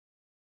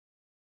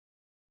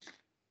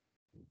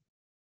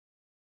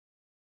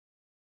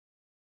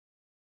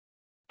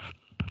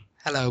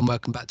Hello and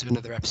welcome back to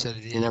another episode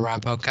of the In and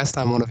Around podcast.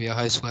 I'm one of your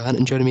hosts, Will Hunt,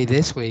 and joining me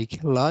this week,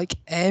 like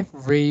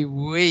every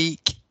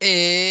week,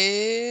 is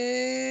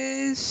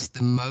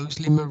the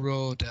Moseley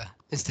Marauder,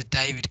 Mr.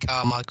 David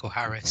Carmichael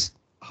Harris.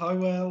 Hi,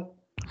 Will.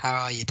 How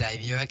are you, Dave?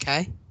 You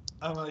okay?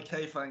 I'm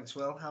okay, thanks,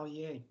 Will. How are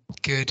you?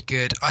 Good,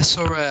 good. I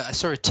saw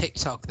a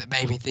TikTok that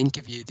made me think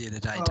of you the other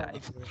day,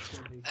 Dave.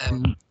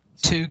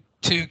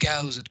 Two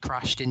girls had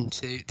crashed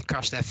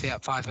their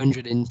Fiat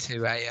 500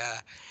 into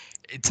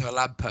a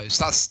lamppost.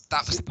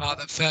 That was the part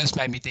that first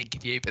made me think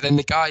of you. But then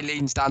the guy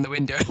leans down the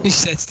window and he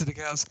says to the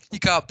girls, "You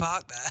can't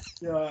park there."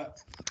 Yeah,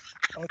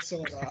 I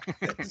saw that.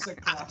 It's a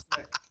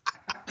classic.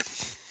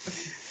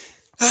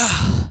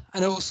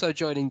 And also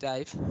joining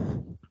Dave,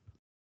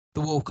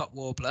 the Walcott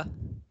Warbler,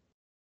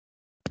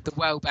 the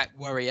Welbeck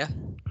Warrior,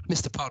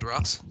 Mr.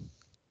 Podross.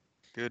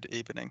 Good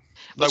evening.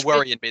 No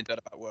worrying being done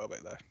about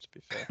Welbeck, though, to be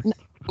fair.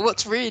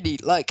 What's really,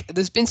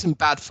 there's been some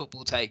bad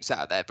football takes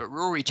out there, but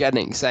Rory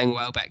Jennings saying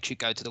Welbeck should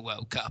go to the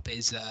World Cup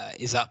is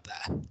up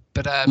there.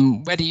 But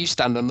where do you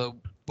stand on the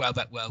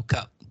Welbeck World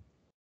Cup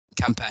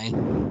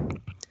campaign?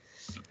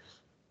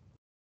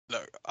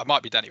 Look, I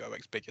might be Danny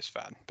Welbeck's biggest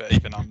fan, but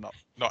even I'm not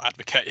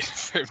advocating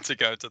for him to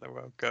go to the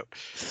World Cup.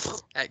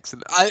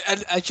 Excellent.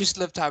 I just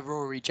loved how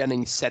Rory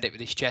Jennings said it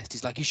with his chest.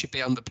 He's like, "You should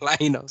be on the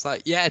plane." I was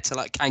like, "Yeah, to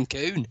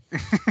Cancun."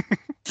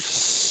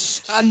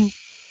 And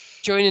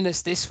joining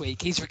us this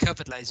week, he's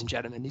recovered, ladies and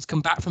gentlemen. He's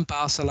come back from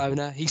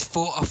Barcelona. He's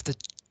fought off the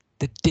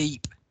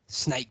deep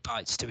snake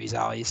bites to his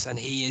eyes, and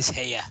he is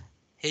here.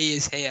 He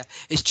is here.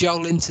 It's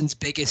Joel Linton's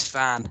biggest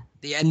fan,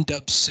 the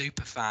N-Dubs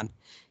super fan.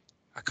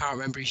 I can't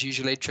remember his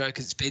usual intro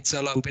because it's been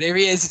so long, but here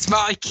he is. It's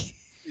Mike.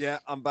 Yeah,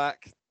 I'm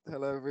back.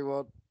 Hello,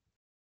 everyone.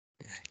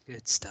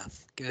 Good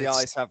stuff. Good. The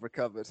eyes have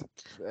recovered.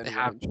 They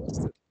have.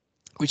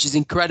 Which is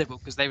incredible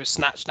because they were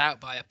snatched out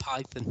by a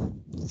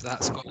python. So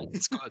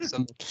it's quite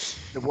something.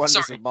 The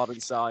wonders of modern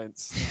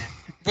science. Yeah.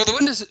 Well, the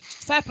wonders.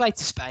 Fair play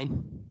to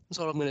Spain. That's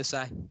all I'm going to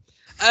say.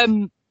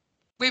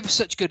 We were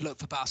such good luck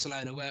for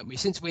Barcelona, weren't we?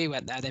 Since we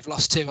went there, they've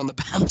lost 2 on the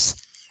bounce.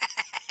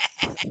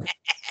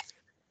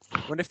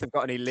 I wonder if they've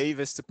got any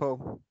levers to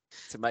pull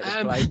to make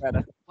them play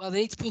better. Well,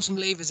 they need to pull some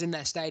levers in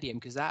their stadium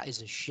because that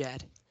is a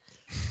shed.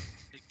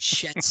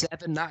 Shed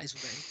 7, that is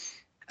what it is.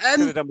 Could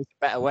have done with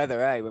better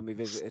weather, when we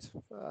visited.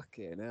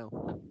 Fucking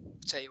hell.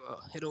 Tell you what,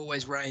 it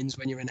always rains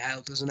when you're in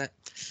hell, doesn't it?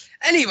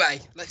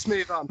 Anyway, let's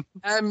move on.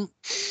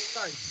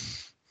 So,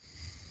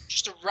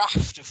 just a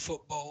raft of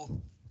football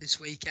this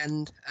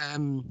weekend.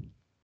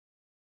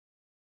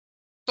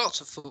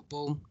 Lots of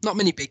football. Not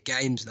many big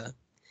games, though.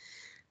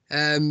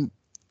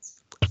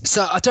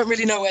 So I don't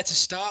really know where to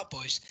start,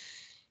 boys.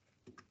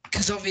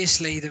 Because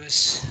obviously there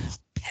was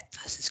Pep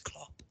versus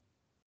Klopp,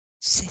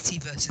 City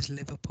versus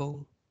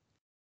Liverpool,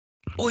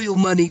 oil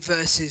money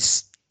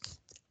versus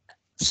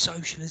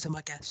socialism,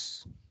 I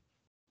guess.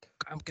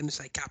 I'm going to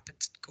say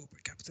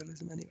corporate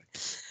capitalism anyway.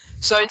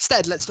 So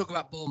instead, let's talk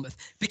about Bournemouth.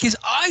 Because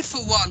I,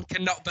 for one,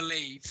 cannot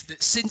believe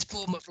that since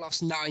Bournemouth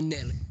lost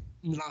 9-0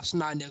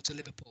 to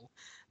Liverpool,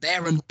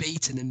 they're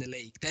unbeaten in the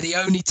league. They're the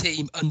only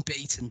team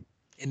unbeaten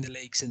in the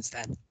league since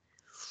then.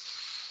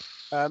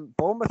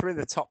 Bournemouth are in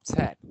the top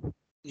 10.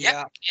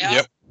 Yep.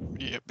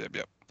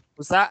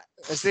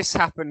 Has this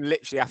happened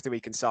literally after we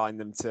consigned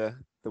them to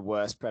the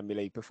worst Premier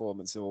League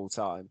performance of all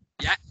time?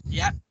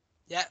 Yeah.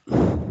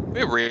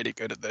 We're really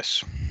good at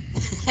this.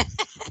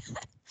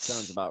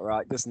 Sounds about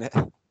right, doesn't it?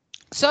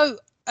 So,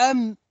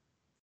 the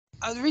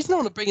reason I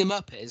want to bring him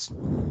up is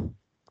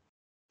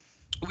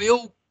we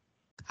all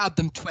had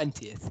them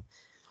 20th.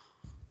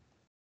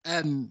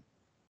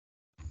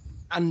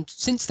 And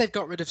since they've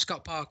got rid of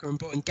Scott Parker and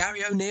brought in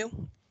Gary O'Neill,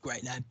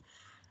 great name,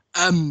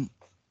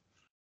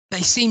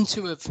 they seem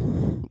to have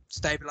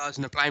stabilised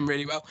and are playing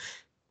really well.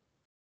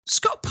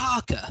 Scott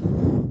Parker,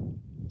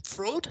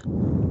 fraud?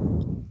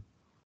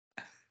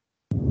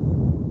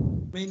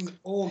 I mean,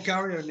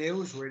 Gary O'Neill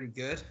was really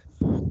good.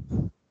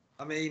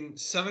 I mean,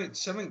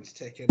 something's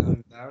ticking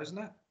over there, isn't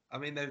it? I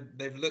mean,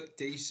 they've looked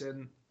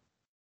decent.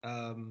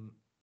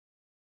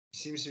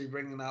 Seems to be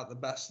bringing out the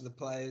best of the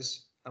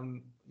players.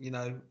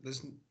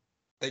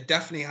 They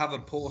definitely have a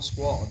poor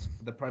squad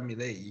for the Premier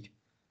League.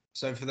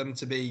 So for them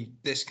to be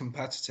this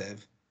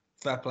competitive,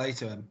 fair play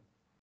to him.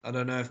 I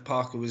don't know if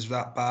Parker was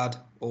that bad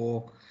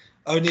or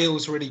O'Neill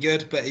was really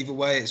good, but either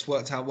way, it's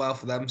worked out well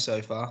for them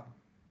so far.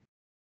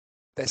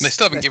 They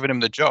still haven't given him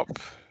the job.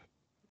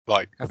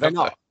 Have they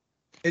not?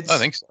 I don't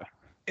think so.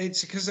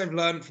 It's because they've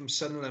learned from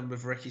Sunderland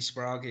with Ricky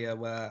Spragia,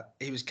 where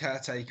he was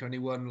caretaker and he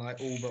won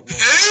all but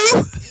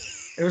one.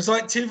 It was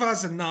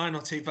 2009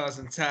 or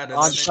 2010.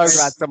 I'm so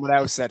glad someone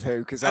else said who,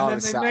 because I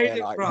was sat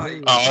here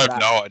right. I have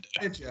no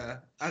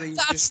idea. And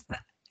he's just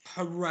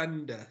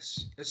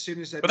horrendous. As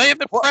soon as they in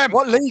the Prem.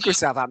 What league was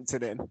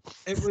Southampton in?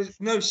 It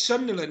was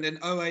Sunderland in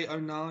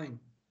 08-09.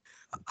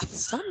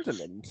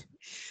 Sunderland?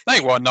 They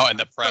were not in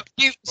the Prem.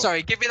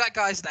 Sorry, give me that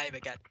guy's name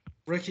again.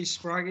 Ricky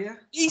Spragia.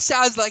 He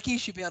sounds like he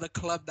should be on a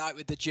club night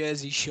with the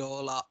Jersey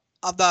Shore lot.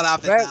 I'm not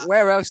having that.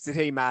 Where else did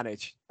he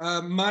manage?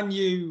 Man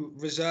U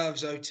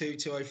reserves 02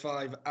 to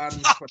 05 and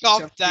Fuck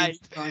off, Dave.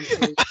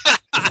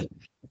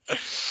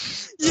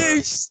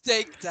 You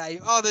stink,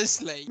 Dave.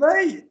 Honestly.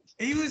 Mate,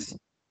 he was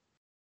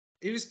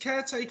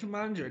caretaker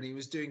manager and he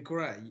was doing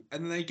great.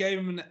 And then they gave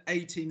him an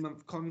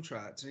 18-month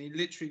contract and he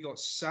literally got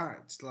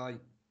sacked like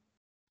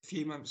a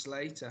few months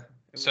later.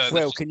 It So was-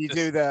 Will, can you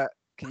do the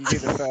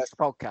first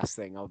podcast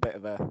thing? Or a bit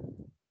of a,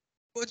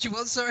 What do you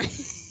want? Sorry.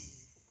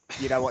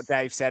 you know what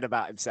Dave said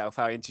about himself,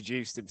 how he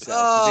introduced himself.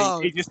 'Cause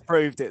Oh. he just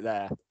proved it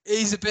there.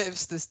 He's a bit of a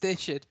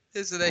statistician,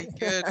 isn't he?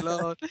 Good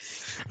lord.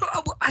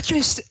 I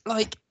just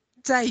like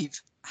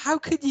Dave. How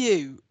can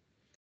you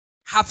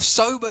have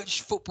so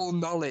much football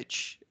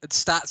knowledge and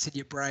stats in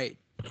your brain,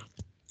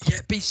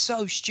 yet be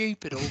so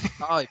stupid all the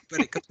time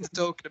when it comes to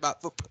talking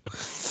about football?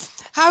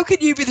 How can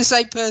you be the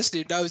same person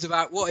who knows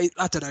about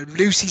I don't know,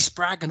 Lucy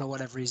Spraggan or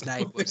whatever his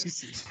name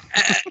was,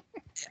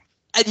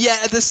 and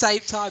yet at the same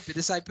time be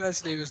the same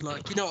person who was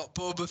like, you know what,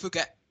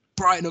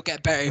 Brighton will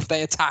get better if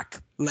they attack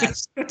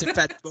less,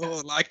 defend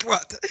more. Like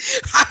what?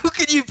 How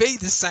can you be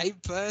the same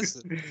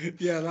person?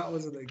 Yeah, that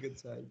wasn't a good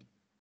take.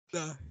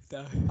 No.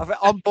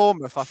 On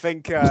Bournemouth, I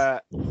think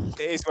it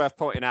is worth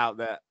pointing out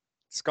that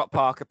Scott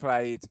Parker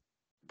played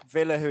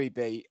Villa, who he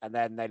beat, and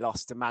then they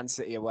lost to Man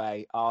City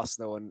away,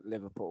 Arsenal, and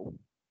Liverpool.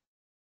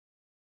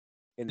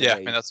 In the Yeah, I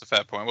league. mean that's a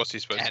fair point. What's he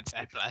supposed Yeah, to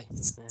fair play.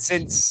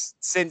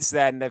 Since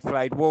then, they've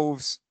played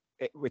Wolves,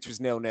 which was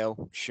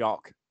 0-0,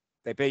 shock.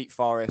 They beat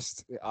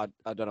Forest. I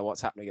don't know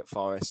what's happening at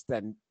Forest.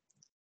 Then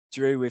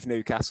drew with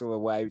Newcastle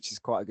away, which is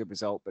quite a good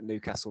result, but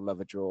Newcastle love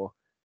a draw.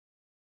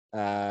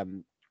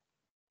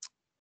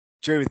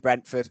 Drew with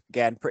Brentford,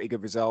 again, pretty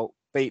good result.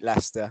 Beat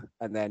Leicester,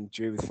 and then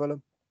drew with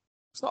Fulham.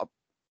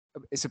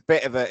 It's a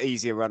bit of an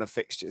easier run of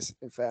fixtures,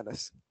 in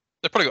fairness.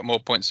 They've probably got more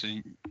points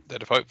than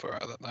they'd have hoped for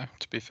out of that, though.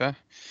 To be fair,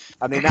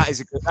 I mean, that is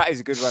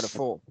a good run of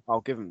form.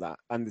 I'll give them that.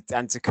 And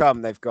to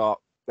come, they've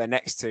got their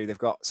next two. They've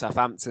got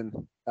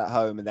Southampton at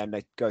home, and then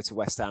they go to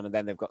West Ham, and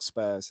then they've got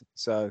Spurs.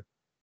 So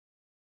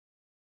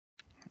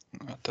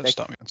don't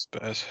start me on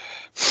Spurs.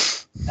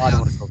 I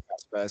don't want to talk about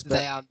Spurs, but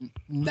They are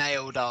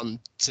nailed on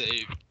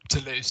to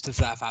lose to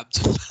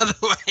Southampton, by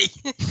the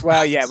way.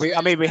 well, yeah,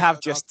 we have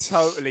just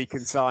totally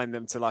consigned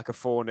them to like a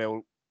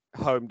 4-0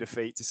 home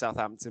defeat to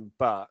Southampton,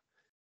 but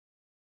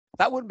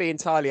that wouldn't be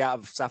entirely out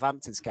of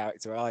Southampton's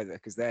character either,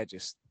 because they're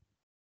just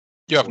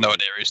You have no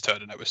idea who's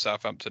turning up with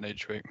Southampton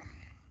each week.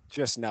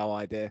 just no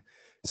idea.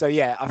 So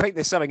yeah, I think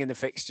there's something in the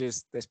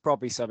fixtures. There's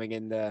probably something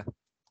in the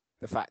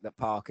fact that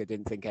Parker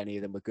didn't think any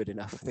of them were good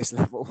enough at this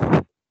level,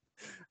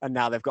 and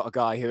now they've got a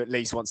guy who at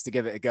least wants to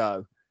give it a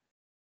go.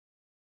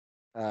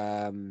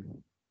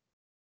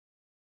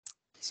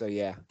 So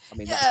yeah, I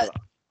mean, that's what,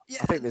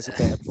 I think there's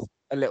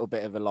a little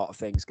bit of a lot of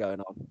things going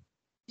on.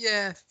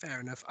 Yeah, fair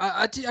enough.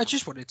 I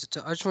just wanted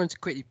to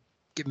quickly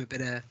give him a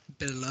bit of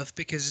love,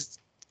 because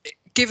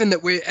given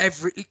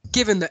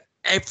that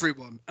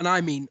everyone, and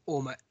I mean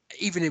almost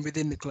even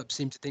within the club,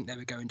 seemed to think they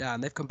were going down,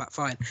 they've come back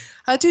fine.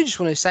 I do just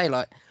want to say,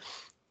 like,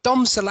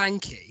 Dom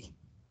Solanke,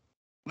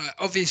 like,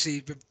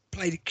 obviously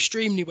played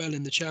extremely well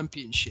in the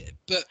Championship,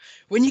 but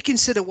when you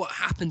consider what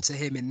happened to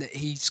him in that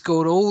he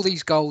scored all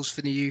these goals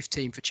for the youth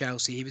team for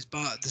Chelsea, he was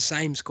part of the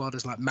same squad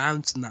as like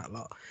Mount and that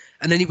lot,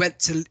 and then he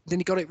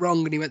got it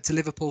wrong and he went to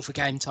Liverpool for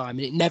game time,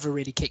 and it never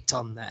really kicked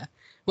on there.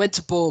 Went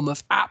to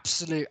Bournemouth,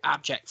 absolute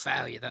abject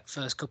failure that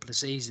first couple of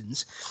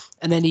seasons,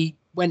 and then he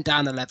went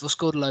down a level,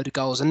 scored a load of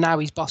goals, and now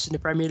he's bossing the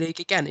Premier League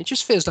again. It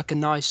just feels like a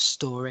nice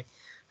story.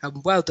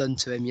 Well done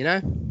to him, you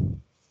know.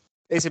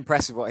 It's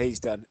impressive what he's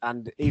done,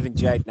 and even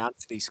Jadon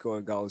Anthony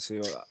scoring goals,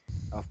 who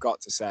I've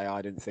got to say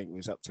I didn't think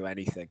was up to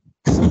anything.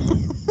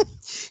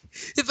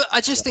 Yeah, but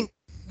I just think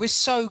we're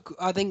so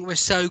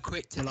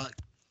quick to like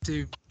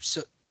do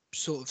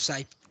sort of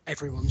say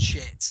everyone's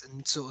shit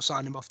and sort of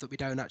sign them off that we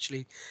don't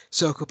actually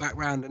circle back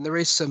round. And there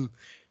is some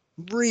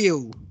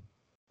real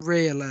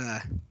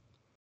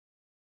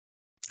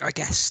I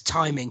guess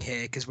timing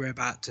here, because we're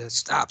about to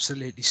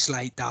absolutely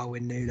slate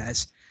Darwin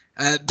Núñez.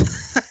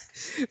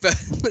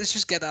 But let's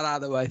just get that out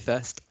of the way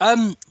first.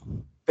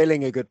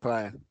 Billing a good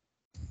player.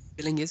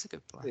 Billing is a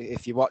good player.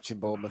 If you're watching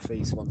Bournemouth,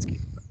 he's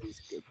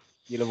good.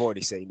 You'll have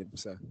already seen him,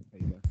 so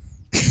there you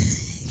go.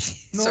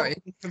 Sorry. Not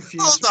to be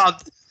confused Hold on.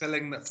 with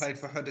Billing that played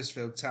for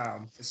Huddersfield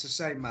Town. It's the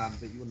same man,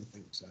 but you wouldn't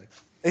think so.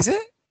 Is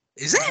it?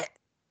 Is it?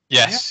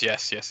 Yes,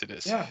 it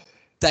is. Yeah.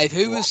 Dave,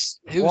 who was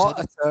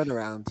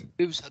turnaround?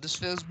 Who was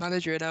Huddersfield's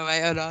manager in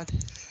 08-09?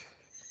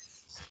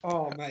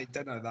 Oh, mate,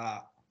 don't know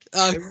that.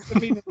 Oh, It would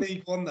have been in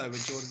League One though,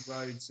 with Jordan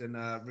Rhodes and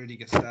Rudy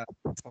Gustavo,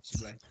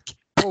 possibly.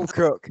 Paul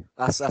Cook.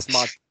 That's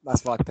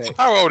my pick.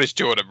 How old is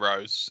Jordan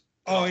Rose?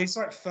 Oh, he's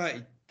like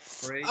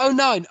 33.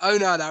 09,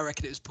 I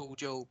reckon it was Paul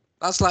Jewell.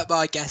 That's like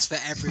my guess for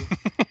every.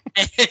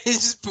 It's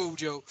just Paul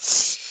Jewell.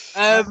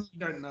 I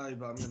don't know,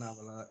 but I'm gonna have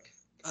a look.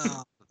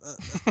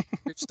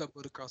 We've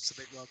stumbled across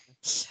the big one.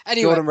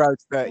 Anyway, Jordan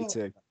Rhodes,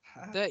 32.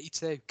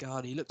 32.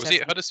 God, he looked. Was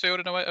he at Huddersfield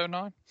in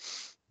 08-09?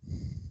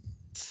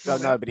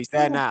 Don't know, but he's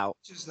there now.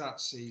 Just that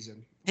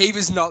season. He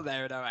was not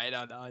there in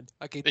 08-09.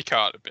 Okay. He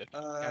can't have been.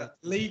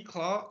 Lee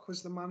Clark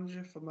was the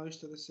manager for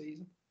most of the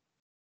season.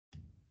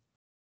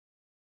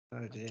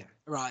 Oh dear.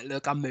 Right,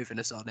 look, I'm moving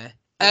us on here.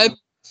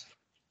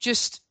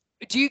 Just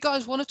do you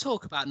guys want to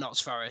talk about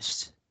Notts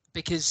Forest?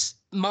 Because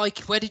Mike,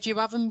 where did you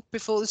have them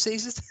before the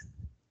season?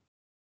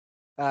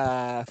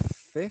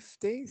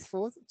 50th,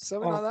 4th,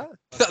 something like that.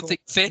 I think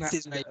fifth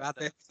is maybe bad.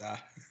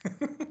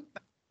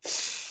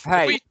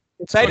 Hey, we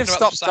if they'd have Spoken about them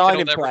stopped sacking all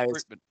signing their players,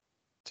 recruitment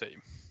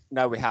team.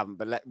 no, we haven't.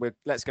 But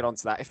let's get on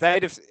to that. If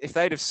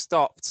they'd have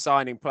stopped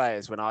signing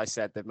players when I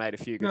said they've made a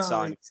few good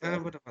signings, I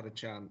would have had a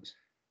chance.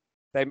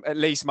 they at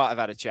least might have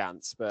had a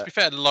chance. To But be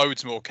fair,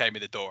 loads more came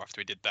in the door after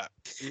we did that.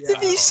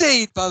 Have you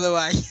seen, by the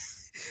way,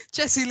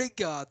 Jesse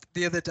Lingard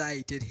the other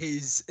day did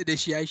his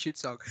initiation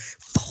song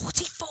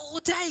 44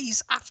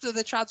 days after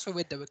the transfer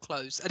window had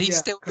closed, and he's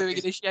still doing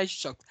initiation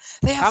song.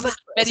 They how have much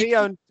that has many he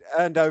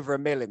earned over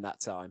 $1 million that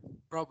time?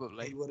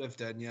 probably He would have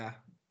done, yeah.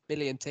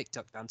 million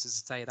TikTok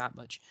dancers to tell you that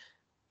much.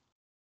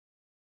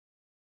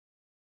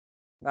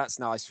 That's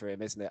nice for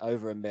him, isn't it?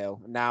 Over $1 million.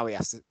 Now he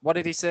has to. What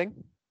did he sing?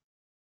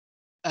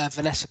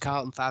 Vanessa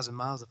Carlton, 1,000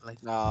 Miles, I believe.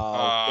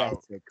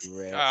 Oh, get a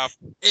grip.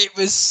 It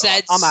was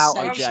said. I'm out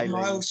on 1,000 Jay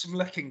miles from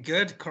looking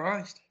good,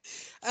 Christ.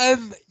 I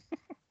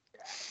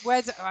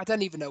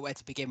don't even know where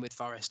to begin with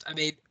Forest. I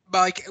mean,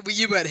 Mike,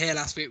 you weren't here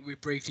last week. We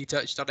briefly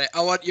touched on it.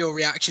 I want your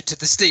reaction to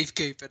the Steve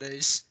Cooper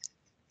news.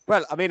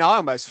 Well, I mean, I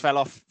almost fell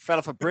off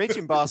a bridge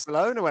in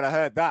Barcelona when I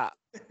heard that.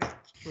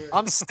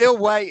 I'm still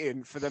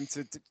waiting for them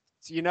to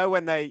you know,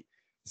 when they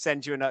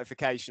send you a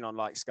notification on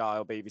like Sky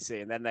or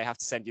BBC, and then they have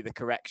to send you the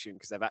correction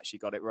because they've actually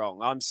got it wrong.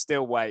 I'm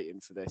still waiting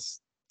for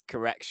this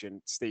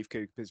correction. Steve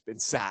Cooper's been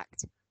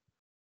sacked,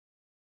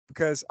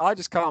 because I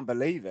just can't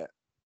believe it.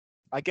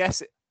 I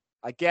guess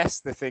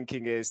the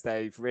thinking is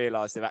they've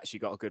realised they've actually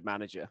got a good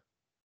manager,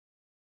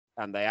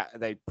 and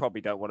they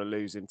probably don't want to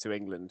lose him to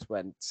England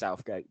when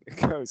Southgate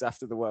goes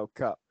after the World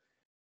Cup.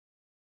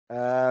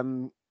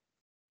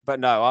 But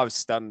no, I was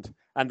stunned.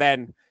 And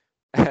then,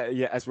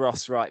 as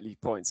Ross rightly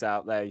points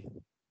out,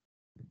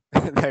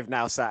 they've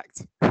now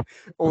sacked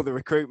all the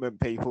recruitment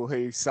people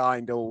who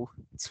signed all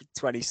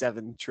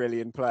 27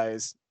 trillion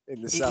players in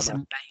the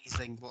summer. It's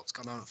amazing what's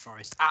gone on at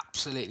Forest.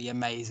 Absolutely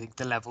amazing.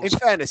 The levels. In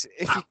fairness,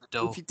 if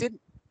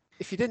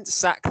you didn't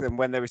sack them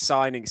when they were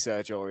signing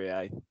Serge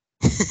Aurier,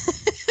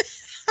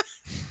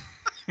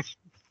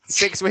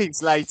 6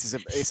 weeks later,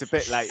 it's a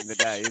bit late in the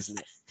day, isn't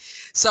it?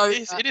 So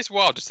It is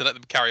wild just to let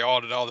them carry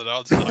on and on and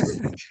on, like,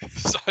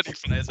 signing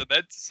players and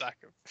then to sack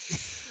them.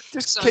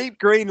 Just keep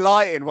green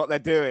lighting what they're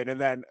doing, and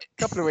then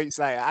a couple of weeks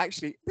later,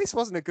 actually, this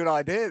wasn't a good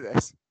idea.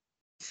 This.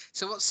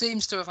 So what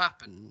seems to have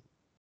happened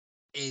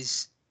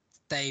is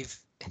they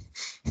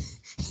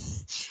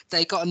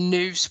got a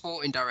new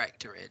sporting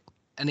director in,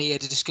 and he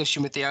had a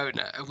discussion with the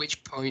owner, at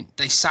which point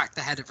they sacked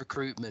the head of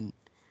recruitment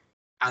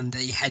and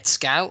the head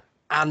scout.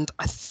 And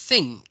I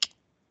think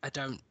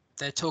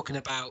they're talking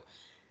about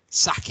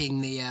sacking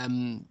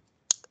the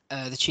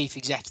chief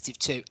executive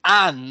too,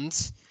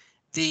 and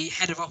the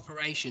head of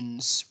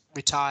operations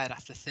retired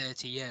after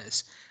 30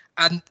 years.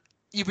 And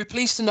you'll be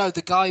pleased to know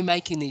the guy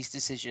making these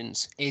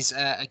decisions is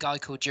a guy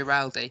called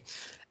Giraldi.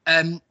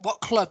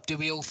 What club do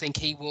we all think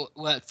he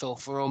worked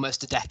for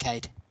almost a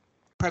decade?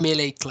 Premier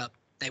League club.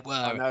 They were.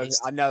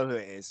 I know who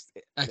it is.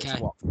 Okay.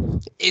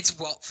 It's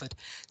Watford.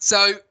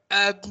 So,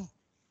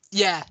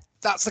 yeah,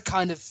 that's the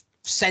kind of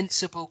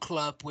sensible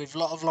club with a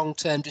lot of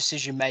long-term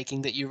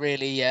decision-making that you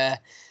really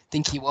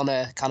think you want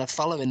to kind of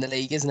follow in the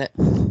league, isn't it?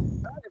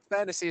 In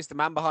fairness, he's the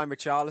man behind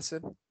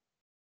Richarlison.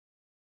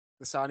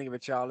 The signing of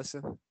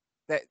Richarlison.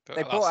 They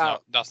brought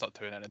out. That's not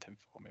doing anything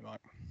for me, Mike.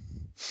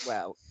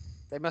 Well,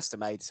 they must have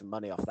made some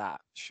money off that,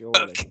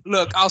 surely.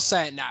 Look, I'll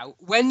say it now.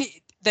 When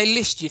they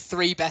list your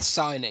 3 best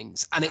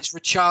signings, and it's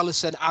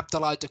Richarlison,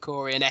 Abdoulaye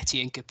Doucouré, and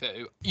Etienne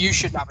Capoue, you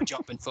should have a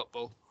job in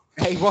football.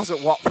 He was at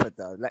Watford,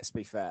 though. Let's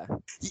be fair.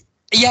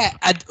 Yeah,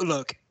 and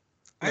look.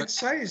 I'd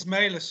say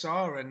Ismaila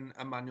Sarr and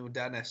Emmanuel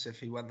Dennis, if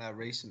he went there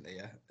recently,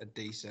 are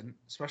decent.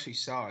 Especially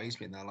Sarr, he's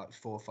been there like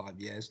 4 or 5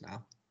 years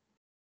now.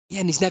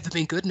 Yeah, and he's never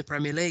been good in the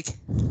Premier League.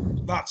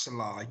 That's a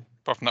lie.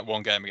 Apart from that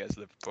one game against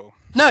Liverpool.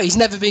 No, he's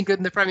never been good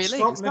in the Premier League.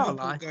 Stop It's not a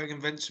Liverpool lie. going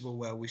invincible.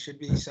 Well, we should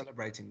be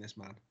celebrating this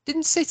man.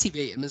 Didn't City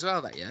beat him as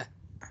well that year?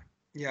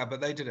 Yeah, but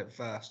they did it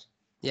first.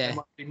 Yeah. They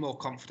might be more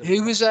confident.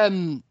 Who was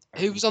on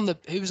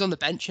the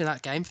bench in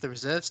that game for the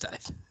reserves,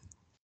 Dave?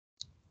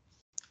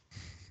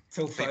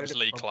 Phil I think it was Foden.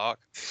 Lee Clark.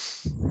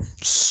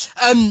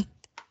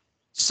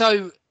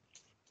 So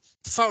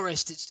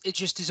Forest, it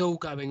just is all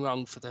going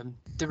wrong for them.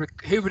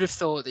 Who would have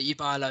thought that you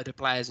buy a load of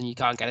players and you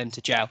can't get them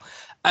to gel?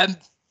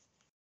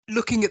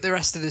 Looking at the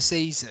rest of the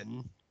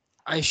season,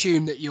 I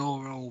assume that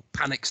you're all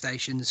panic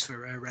stations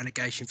for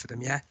relegation for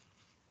them, yeah?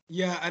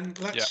 Yeah, and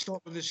let's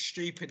stop with the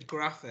stupid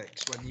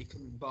graphics when you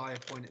can buy a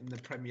point in the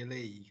Premier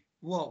League.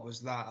 What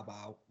was that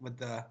about with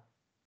the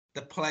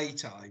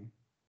playtime,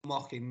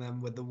 mocking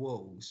them with the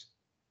Wolves?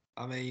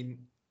 I mean,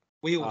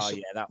 we all. Oh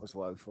yeah, that was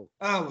woeful.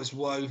 That was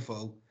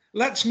woeful.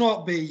 Let's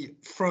not be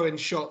throwing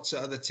shots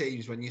at other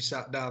teams when you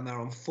sat down there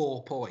on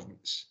 4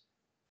 points.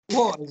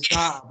 What is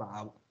that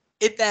about?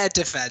 In their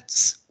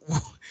defence.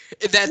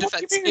 In their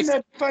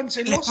defence.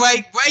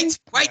 Wait.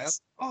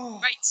 Oh.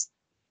 Wait.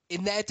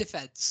 In their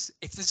defence,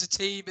 if there's a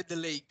team in the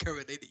league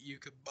currently that you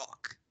can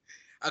mock,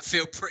 and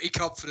feel pretty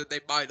confident they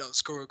might not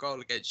score a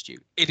goal against you,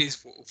 it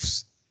is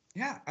Wolves.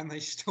 Yeah, and they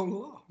still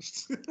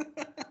lost.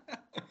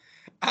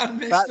 And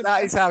missed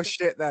That is how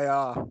shit they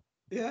are.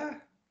 Yeah.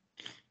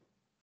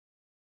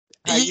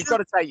 Hey, you've got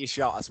to take your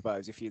shot, I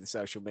suppose, if you're the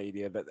social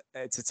media, but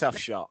it's a tough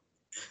shot.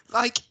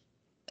 Like,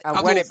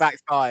 And when it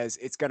backfires,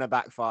 it's going to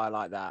backfire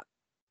like that.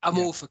 I'm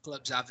all for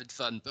clubs having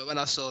fun, but when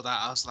I saw that,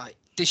 I was like,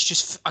 this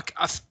just.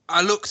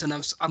 I looked and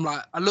I'm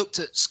like, I looked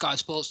at Sky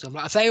Sports and I'm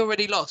like, have they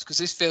already lost? Because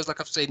this feels like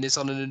I've seen this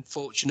on an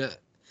unfortunate.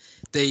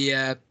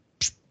 Dave's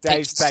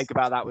pictures, take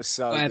about that was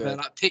so whatever, good.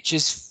 like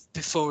pictures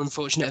before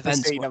unfortunate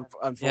events.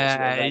 Unfortunate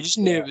Yeah, events, you just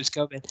knew it was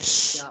coming.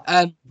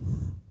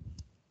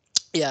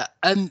 Yeah.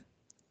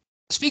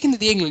 Speaking of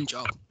the England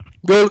job,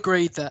 we all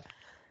agreed that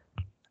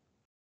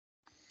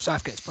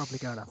Southgate's probably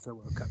going after the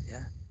World Cup.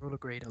 Yeah, we're all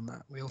agreed on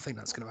that. We all think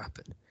that's going to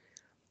happen.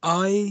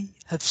 I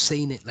have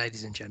seen it,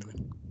 ladies and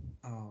gentlemen.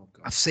 Oh,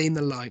 God. I've seen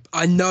the live.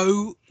 I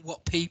know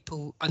what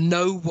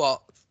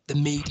the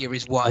media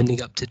is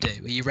winding up to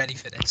do. Are you ready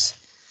for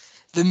this?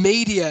 The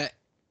media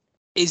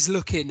is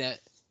looking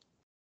at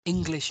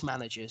English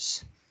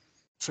managers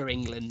for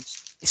England.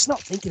 It's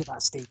not thinking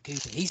about Steve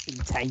Cooper. He's been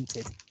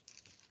tainted.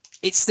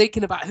 It's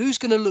thinking about who's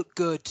going to look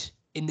good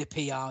in the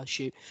PR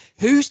shoot.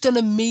 Who's done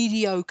a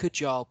mediocre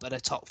job at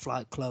a top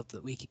flight club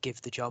that we could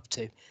give the job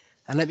to?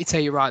 And let me tell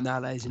you right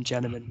now, ladies and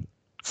gentlemen,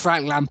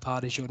 Frank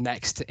Lampard is your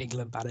next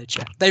England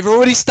manager. They've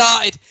already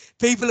started.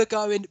 People are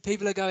going,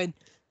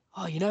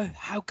 oh, you know,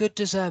 how good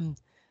do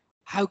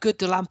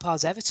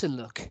Lampard's Everton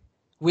look?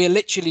 We're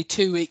literally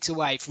 2 weeks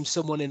away from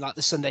someone in like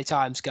the Sunday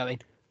Times going,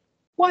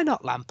 why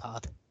not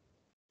Lampard?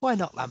 Why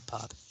not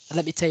Lampard? And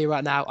let me tell you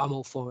right now, I'm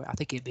all for it. I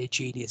think it'd be a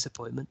genius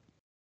appointment.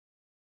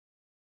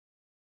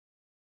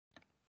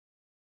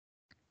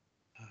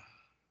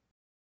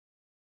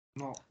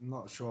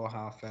 Not sure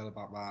how I feel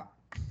about that.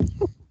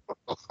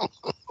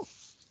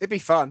 It'd be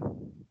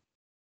fun.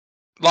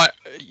 Like,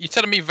 you're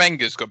telling me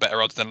Wenger's got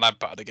better odds than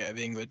Lampard to get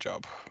the England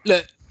job?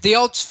 Look, the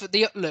odds for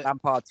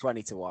Lampard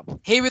 20-1.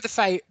 Here are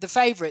the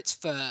favourites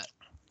for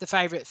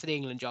the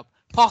England job.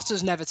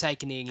 Potter's never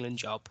taken the England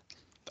job.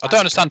 I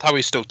don't understand how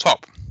he's still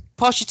top.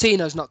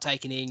 Pochettino's not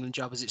taking the England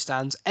job as it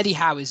stands. Eddie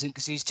Howe isn't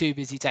because he's too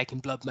busy taking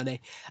blood money.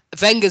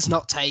 Wenger's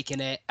not taking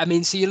it. I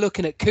mean, so you're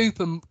looking at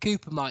Cooper.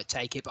 Cooper might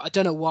take it, but I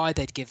don't know why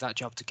they'd give that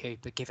job to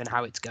Cooper, given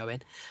how it's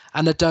going.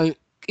 And I don't.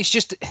 It's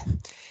just.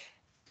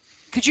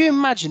 Could you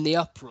imagine the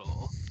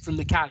uproar from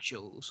the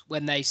casuals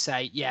when they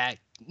say, "Yeah,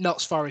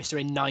 Notts Forest are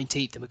in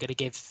 19th, and we're going to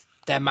give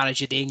their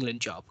manager the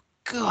England job"?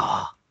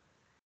 God,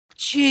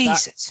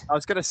 Jesus. I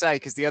was going to say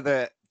because the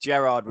other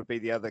Gerrard would be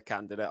the other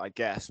candidate, I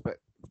guess, but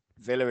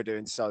Villa are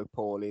doing so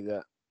poorly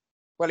that,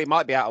 well, he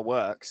might be out of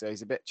work, so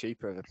he's a bit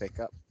cheaper of a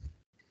pickup.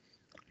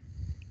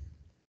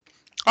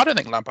 I don't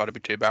think Lampard would be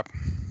too bad.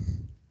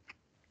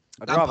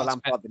 I'd rather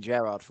Lampard than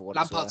Gerrard for what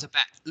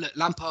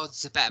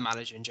Lampard's a better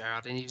manager than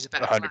Gerrard, and he was a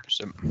better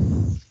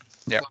 100%.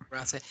 Yeah.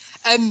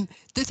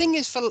 The thing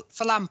is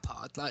for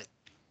Lampard, like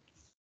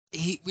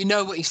we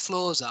know what his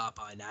flaws are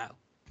by now.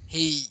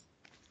 He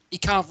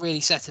can't really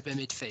set up a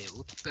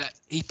midfield, but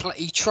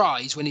he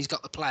tries when he's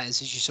got the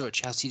players, as you saw at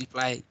Chelsea, to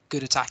play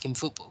good attacking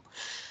football.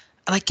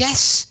 And I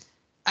guess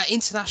at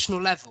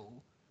international level,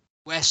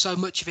 where so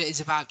much of it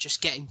is about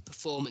just getting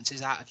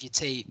performances out of your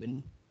team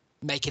and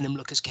making them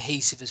look as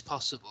cohesive as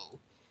possible,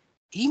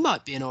 he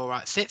might be an all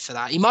right fit for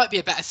that. He might be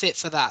a better fit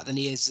for that than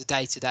he is the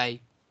day-to-day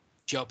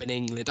job in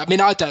England. I mean,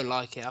 I don't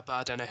like it, but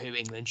I don't know who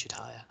England should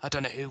hire. I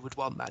don't know who would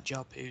want that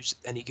job, who's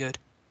any good.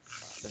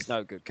 There's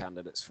no good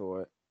candidates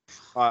for it.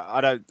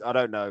 I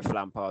don't know if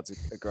Lampard's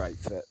a great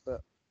fit,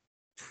 but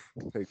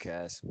who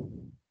cares?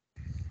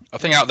 I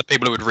think out of the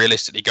people who would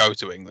realistically go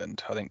to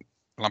England, I think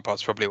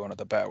Lampard's probably one of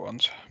the better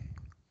ones.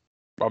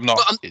 But I'm not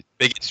his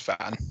biggest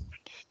fan.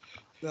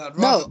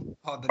 No,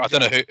 I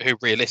don't know who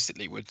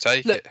realistically would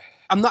take it.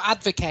 I'm not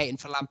advocating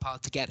for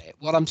Lampard to get it.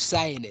 What I'm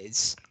saying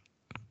is,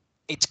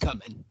 it's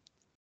coming.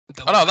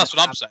 I know, that's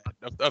what I'm saying.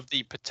 Of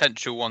the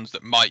potential ones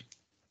that might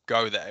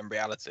go there in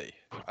reality,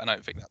 I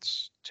don't think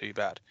that's too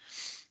bad.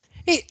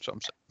 That's what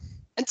I'm saying.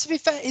 And to be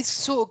fair, it's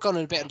sort of gone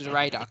a bit under the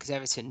radar because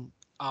Everton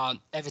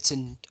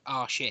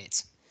are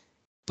shit,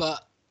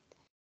 but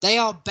they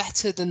are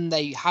better than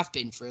they have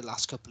been for the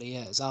last couple of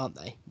years, aren't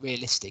they?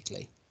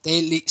 Realistically,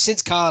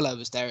 since Carlo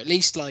was there, at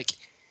least like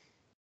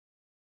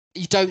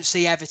you don't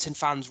see Everton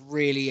fans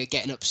really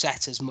getting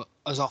upset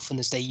as often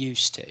as they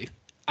used to.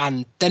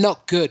 And they're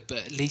not good, but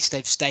at least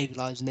they've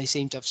stabilised and they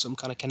seem to have some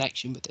kind of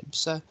connection with him.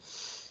 So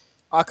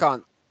I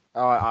can't.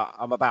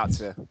 I'm about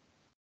to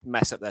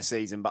mess up their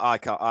season, but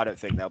I don't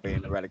think they'll be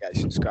in the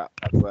relegation scrap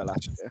like they were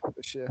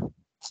this year.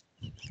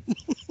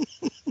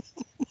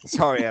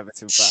 Sorry,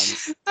 Everton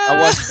fans. I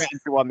was getting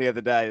to one the other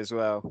day as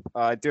well.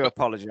 I do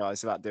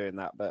apologise about doing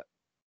that, but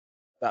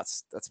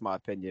that's my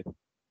opinion.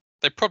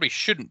 They probably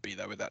shouldn't be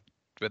though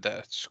with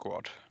their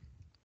squad.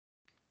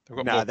 They've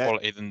got more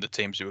quality than the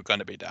teams who are going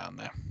to be down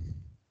there.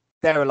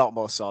 They're a lot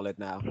more solid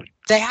now.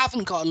 They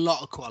haven't got a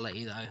lot of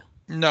quality though.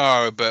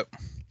 No, but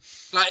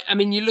like I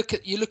mean, you look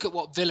at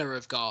what Villa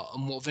have got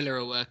and what Villa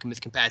are working with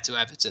compared to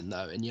Everton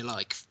though, and you're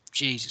like,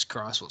 Jesus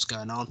Christ, what's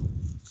going on?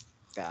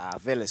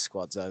 Villa's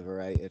squad's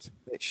overrated.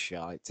 It's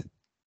shite.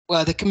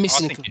 Well, they're I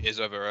missing. think it is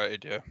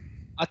overrated. Yeah.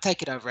 I'd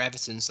take it over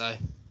Everton's though.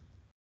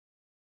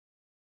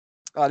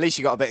 Oh, at least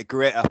you got a bit of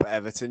grit up at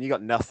Everton. You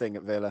got nothing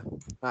at Villa.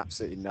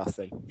 Absolutely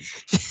nothing.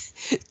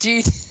 Do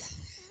you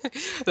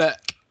look?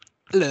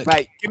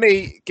 Mate,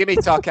 give me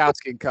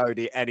Tarkowski and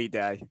Cody any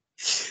day.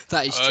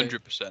 That is true.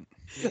 100%.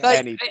 Like,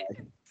 Any day.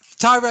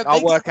 Tyrone I'll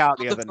Mings work out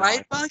on the other playing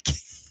night. bike?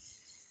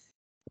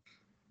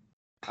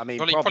 Well, I mean,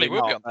 he probably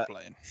will be not, on the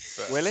plane.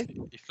 but will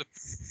he?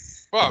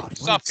 Well, God, we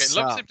Southgate loves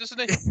suck. him,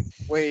 doesn't he?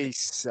 We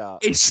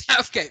suck. If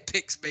Southgate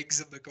picks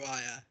Mings and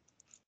Maguire,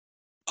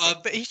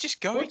 But he's just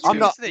going to. I'm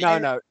not. isn't he?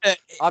 No. uh,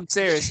 I'm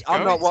serious. Just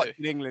I'm not going to.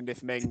 watching England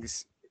if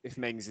Mings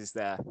is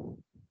there.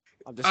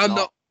 I'm just I'm not.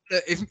 not.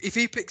 Look, if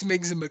he picks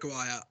Mings and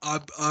Maguire,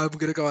 I'm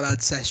gonna go on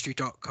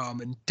Ancestry.com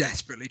and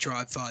desperately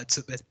try and find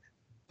something.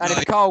 And if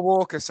Like, Kyle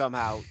Walker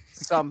somehow.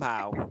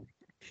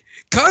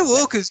 Kyle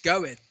Walker's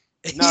going.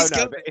 No, He's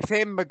going. but if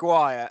him,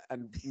 Maguire,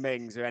 and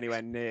Mings are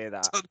anywhere near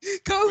that,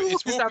 Kyle Is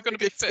Walker's Walker having gonna a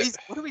be good fit?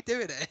 season. What are we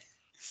doing here?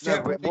 no,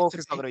 Get but ready to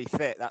Walker's not be going to be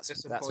fit. That's what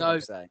disappointed.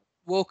 I'm saying.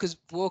 Walker's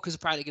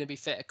apparently going to be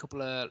fit a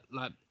couple of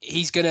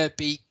he's going to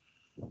be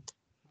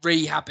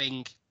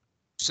rehabbing.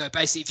 So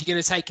basically, if you're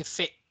going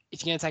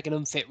to take an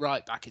unfit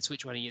right back, it's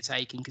which one are you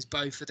taking? Because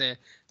both of the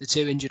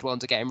two injured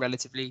ones are getting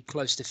relatively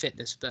close to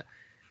fitness. But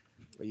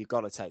Well, you've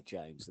got to take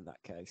James in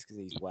that case because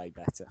he's way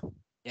better.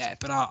 yeah,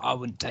 but I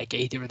wouldn't take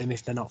either of them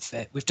if they're not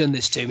fit. We've done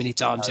this too many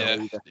times.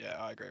 No. Yeah,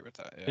 I agree with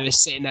that. They Yeah. were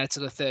sitting there to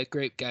the third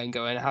group going,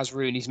 how's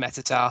Rooney's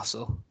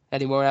metatarsal?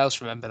 Anyone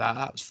else remember that?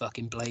 That was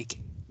fucking bleak.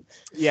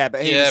 Yeah,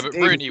 but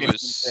Rooney different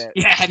was- fit.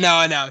 Yeah, no,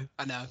 I know.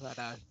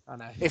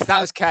 If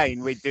that was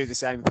Kane, we'd do the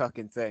same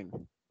fucking thing.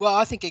 Well,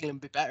 I think England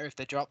would be better if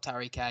they dropped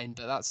Harry Kane,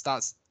 but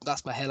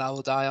that's my hill I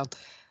will die on.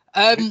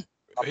 My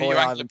Who boy you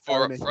Ivan angling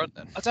for up Toney. front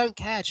then? I don't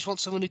care. I just want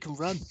someone who can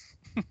run.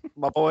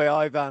 My boy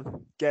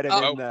Ivan, get him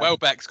in there.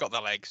 Welbeck's got the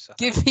legs. I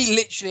think. Give me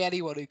literally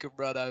anyone who can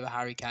run over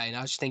Harry Kane.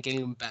 I just think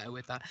England better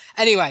with that.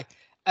 Anyway,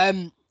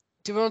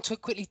 do we want to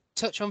quickly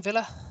touch on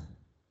Villa?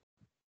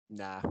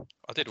 Nah.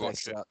 I did They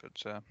watch it, suck.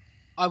 but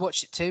I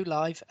watched it too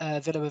live.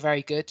 Villa were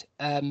very good.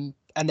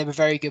 And they were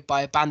very good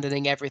by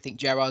abandoning everything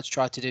Gerrard's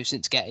tried to do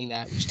since getting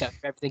there, which tells you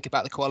everything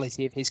about the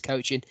quality of his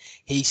coaching.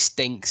 He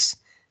stinks.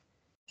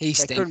 They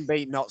couldn't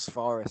beat Notts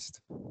Forest.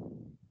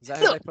 Is that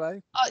who Look, they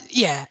play?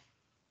 Yeah.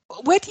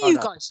 Where do Oh, you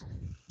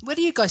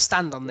no. guys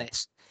stand on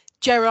this?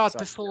 Gerrard Sorry,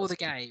 before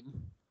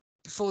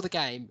the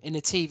game in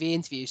a TV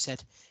interview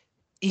said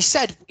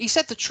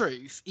the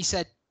truth. He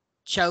said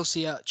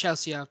Chelsea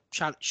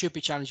should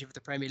be challenging for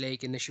the Premier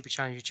League and they should be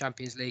challenging the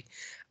Champions League,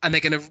 and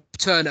they're going to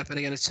turn up and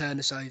they're going to turn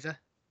us over,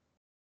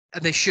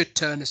 and they should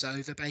turn us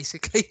over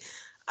basically.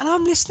 And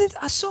I'm listening.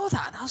 I saw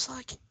that and I was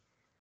like,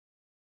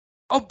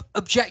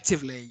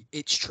 objectively,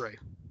 it's true,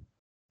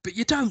 but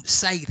you don't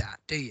say that,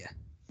 do you?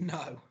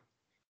 No.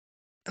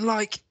 And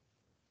like,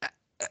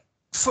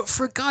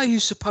 for a guy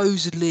who's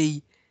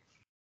supposedly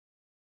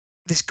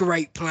this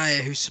great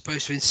player who's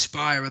supposed to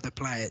inspire other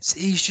players,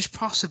 he's just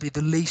possibly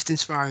the least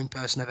inspiring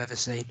person I've ever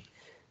seen.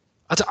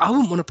 I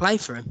wouldn't want to play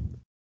for him.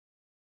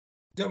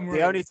 Don't The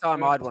worry, only time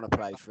don't I'd want to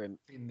play for him,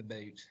 in the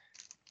boot.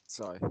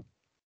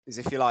 is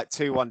if you're like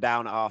 2-1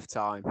 down at half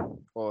time,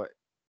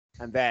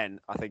 and then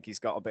I think he's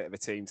got a bit of a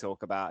team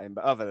talk about him.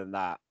 But other than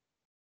that,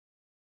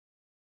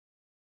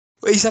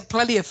 Well, he's had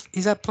plenty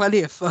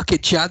of fucking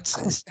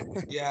chances.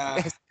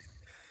 Yeah.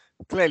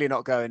 clearly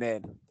not going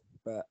in.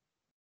 But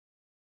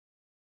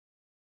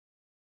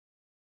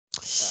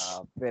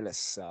Villa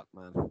suck,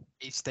 man.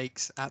 He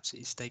stinks,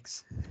 absolutely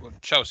stinks. well,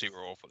 Chelsea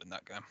were awful in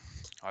that game.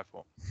 I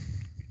thought.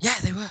 Yeah,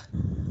 they were.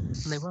 And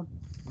they won.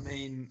 I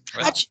mean,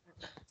 Actually,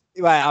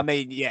 Well, I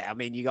mean,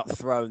 you got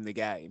thrown the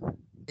game.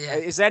 yeah.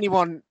 Is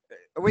anyone?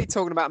 Are we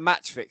talking about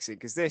match fixing?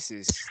 Because this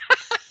is.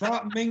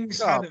 that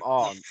Mings Come had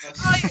on.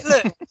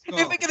 Look,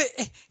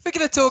 if we're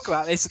gonna talk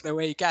about this at the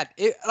weekend,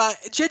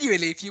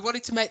 genuinely, if you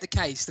wanted to make the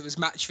case there was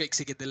match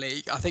fixing in the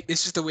league, I think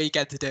this was the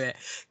weekend to do it,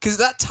 because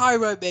that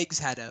Tyrone Mings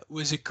header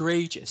was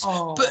egregious.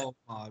 Oh but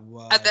my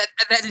word. and then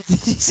the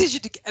decision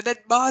and then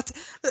Martin,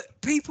 look,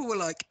 people were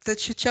like, the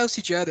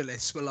Chelsea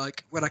journalists were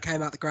like, when I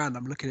came out the ground,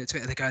 I'm looking at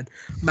Twitter, they're going,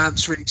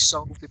 Mamps really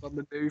solved him on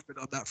the movement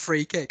on that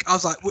free kick. I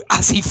was like,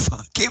 as he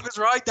fucking was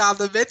right down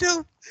the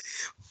middle.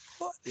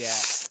 What? Yeah,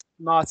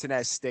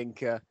 Martinez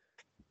stinker.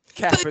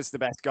 Kepa's the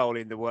best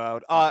goalie in the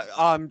world.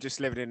 I'm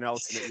just living in an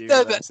alternate universe.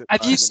 No, but at the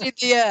have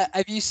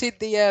you moment. seen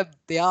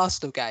the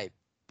Arsenal game?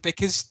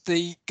 Because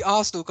the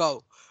Arsenal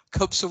goal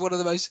comes from one of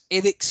the most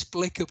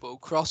inexplicable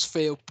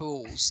cross-field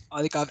balls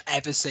I think I've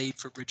ever seen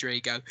from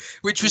Rodrigo,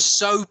 which was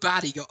so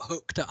bad he got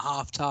hooked at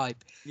half-time.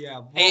 Yeah,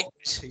 what It-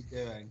 is he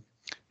doing?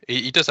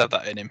 He does have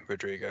that in him,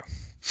 Rodrigo.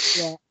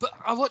 Yeah, but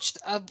I watched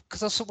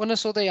because when I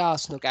saw the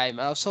Arsenal game,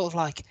 I was sort of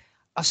like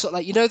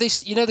you know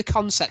the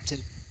concept of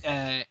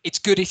it's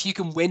good if you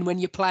can win when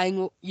you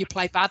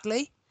play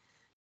badly,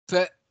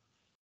 but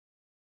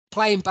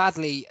playing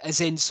badly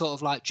as in sort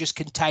of like just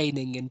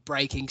containing and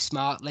breaking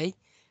smartly.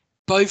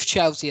 both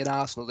Chelsea and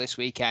Arsenal this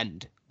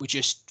weekend were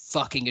just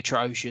fucking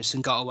atrocious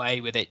and got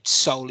away with it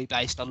solely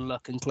based on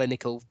luck and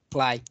clinical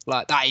play.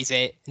 Like, that is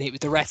it. And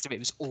the rest of it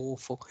was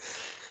awful.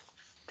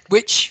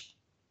 Which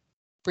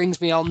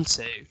brings me on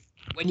to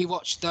when you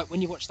watch that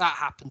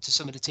happen to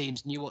some of the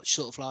teams, and you watch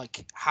sort of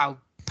like how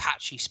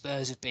patchy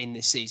Spurs have been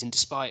this season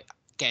despite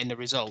getting the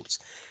results.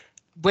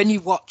 When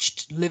you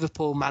watched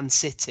Liverpool, Man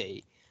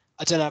City,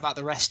 I don't know about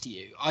the rest of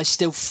you, I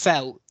still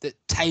felt that,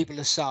 table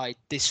aside,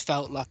 this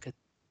felt like a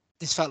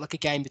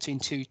game between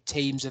two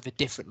teams of a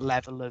different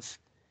level of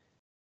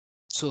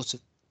sort of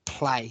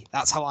play.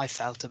 That's how I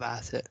felt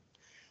about it.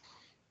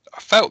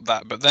 I felt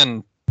that, but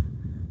I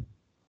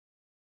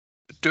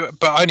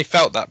only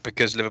felt that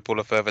because Liverpool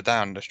are further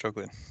down, they're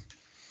struggling.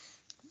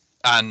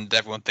 And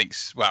everyone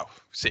thinks, well,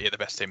 City are the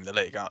best team in the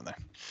league, aren't they?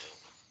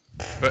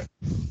 But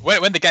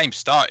when the game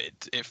started,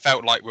 it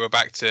felt like we were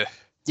back to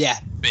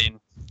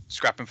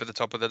scrapping for the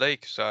top of the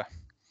league. So,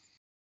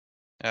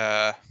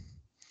 I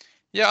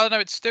don't know.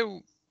 It's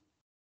still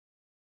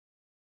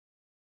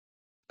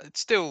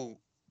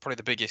probably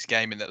the biggest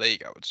game in the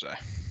league, I would say.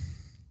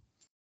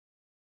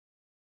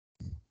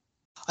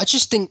 I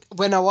just think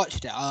when I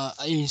watched it,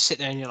 you sit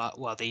there and you're like,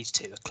 well, these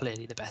two are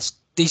clearly the best.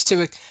 These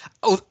two are,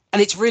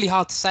 and it's really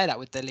hard to say that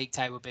with the league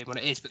table being what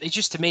it is, but it's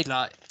just, to me,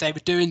 like, they were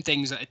doing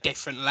things at a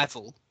different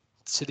level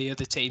to the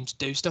other teams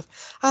do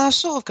stuff. And I was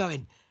sort of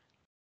going,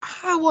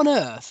 how on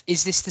earth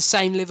is this the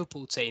same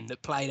Liverpool team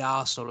that played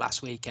Arsenal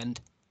last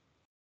weekend?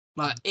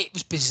 Like, it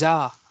was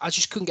bizarre. I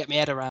just couldn't get my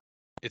head around.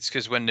 It's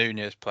because when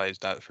Nunez plays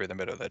out through the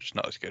middle, they're just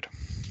not as good.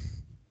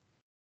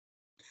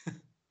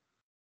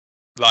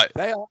 Like,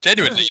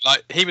 genuinely,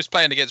 like, he was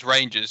playing against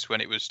Rangers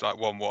when it was like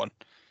 1-1.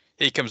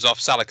 He comes off,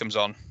 Salah comes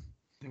on.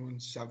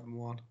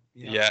 7-1.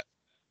 Yeah.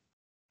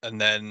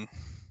 And then,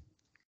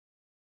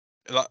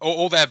 like,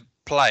 all their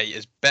play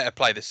is better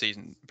play this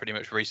season, pretty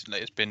much recently.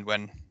 It's been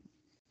when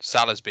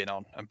Salah's been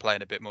on and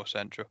playing a bit more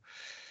central,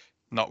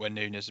 not when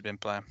Nunez has been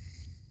playing.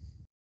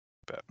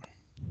 But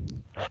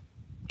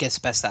gets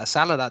the best out of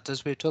Salah, that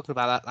does. We were talking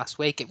about that last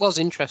week. It was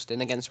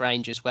interesting against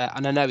Rangers,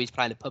 and I know he's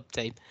playing a pub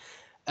team.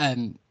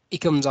 He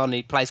comes on,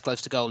 he plays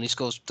close to goal, and he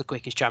scores the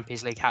quickest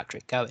Champions League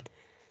hat-trick going.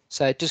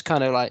 So it just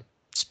kind of like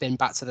spin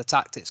back to the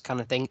tactics kind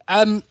of thing.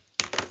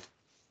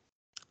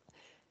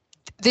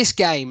 This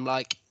game,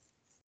 like,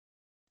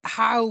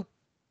 how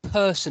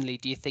personally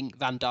do you think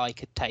Van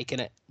Dijk had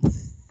taken it?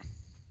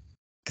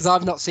 Because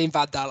I've not seen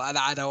Van Dijk like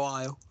that in a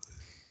while.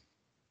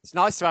 It's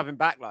nice to have him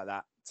back like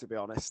that, to be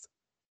honest.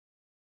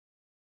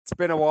 It's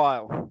been a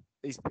while.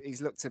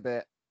 He's looked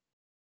a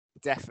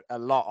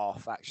lot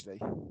off, actually,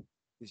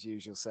 his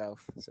usual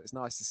self. So it's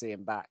nice to see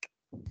him back.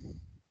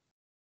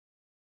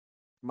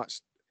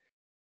 Much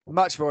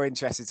more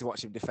interested to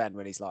watch him defend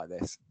when he's like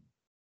this.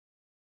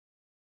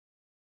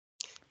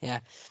 Yeah.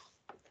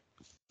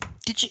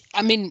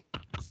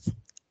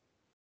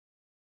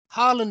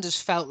 Haaland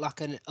has felt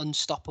like an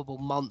unstoppable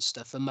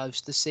monster for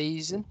most of the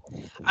season.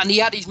 And he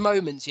had his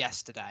moments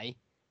yesterday,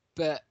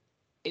 but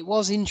it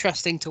was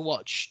interesting to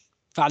watch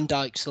Van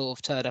Dijk sort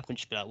of turn up and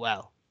just be like,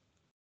 well,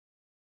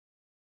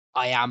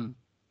 I am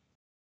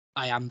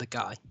the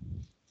guy.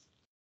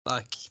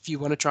 Like, if you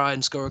want to try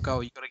and score a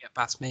goal, you've got to get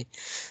past me.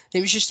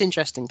 It was just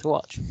interesting to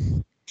watch.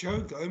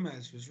 Joe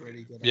Gomez was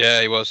really good.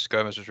 Yeah, he was.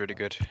 Gomez was really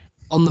good.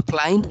 On the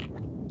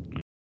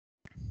plane?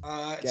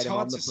 It's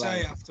hard to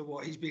say after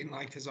what he's been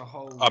like as a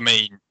whole. I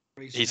mean,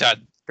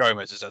 recently.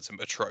 Gomez has had some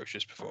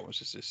atrocious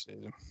performances this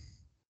season.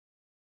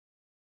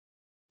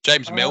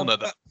 James Milner,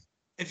 though.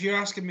 If you're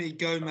asking me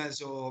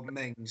Gomez or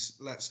Mings,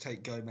 let's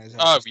take Gomez.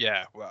 Oh,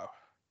 yeah, well,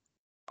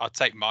 I'd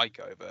take Mike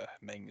over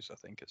Mings, I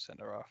think, at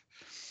centre-half.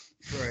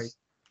 Great.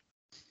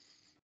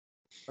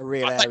 A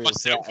real I'd take area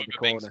myself set at the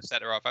over Mings corner. at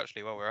centre-half,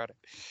 actually, while we're at it.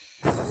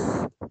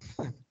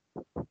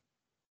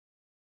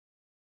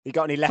 You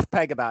got any left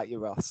peg about you,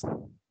 Ross?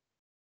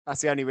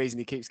 That's the only reason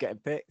he keeps getting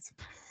picked.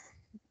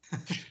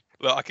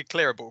 Look, I could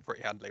clear a ball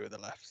pretty handily with the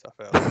left, I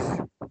feel.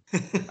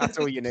 That's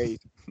all you need.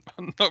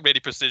 I'm not really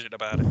precision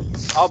about it.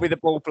 I'll be the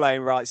ball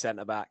playing right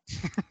centre back.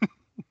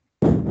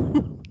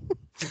 I'm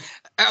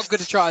going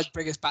to try and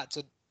bring us back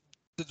to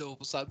the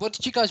normal side. What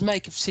did you guys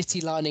make of City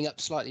lining up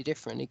slightly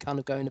differently, kind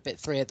of going a bit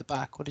three at the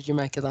back? What did you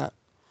make of that?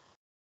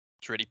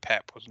 It's really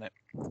Pep, wasn't it?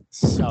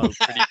 So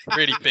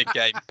really big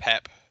game,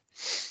 Pep.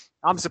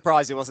 I'm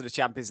surprised it wasn't a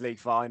Champions League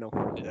final.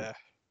 Yeah.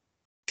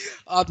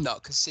 I'm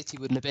not, because City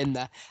wouldn't have been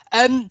there.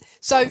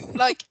 So,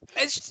 like,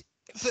 but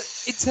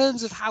in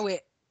terms of how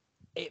it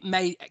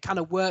kind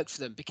of work for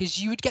them, because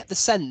you would get the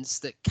sense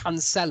that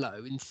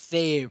Cancelo, in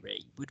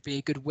theory, would be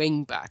a good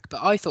wing back.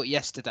 But I thought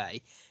yesterday,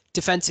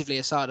 defensively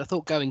aside, I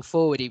thought going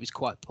forward he was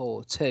quite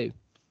poor too.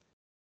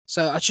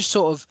 So I just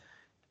sort of,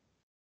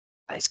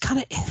 it's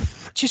kind of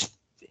just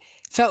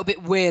felt a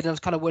bit weird. And I was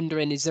kind of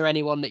wondering, is there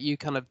anyone that you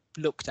kind of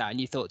looked at and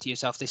you thought to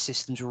yourself, this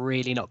system's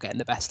really not getting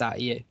the best out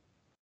of you?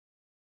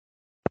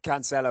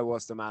 Cancelo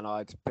was the man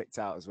I'd picked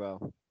out as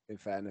well, in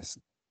fairness.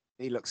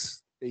 He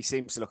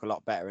seems to look a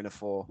lot better in a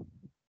 4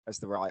 as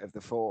the right of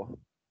the 4.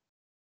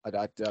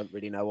 I don't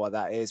really know why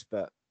that is,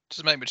 but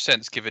Doesn't make much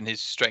sense given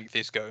his strength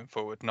is going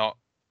forward, not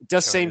It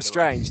does Go seem the other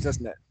way. strange,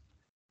 doesn't it?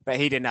 But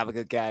he didn't have a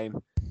good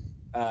game.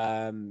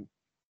 Up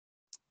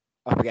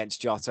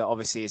against Jota,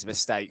 obviously his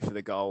mistake for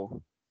the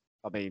goal.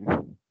 I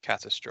mean,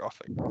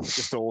 Catastrophic.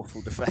 just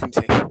awful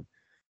defending.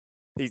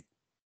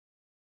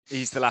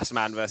 He's the last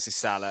man versus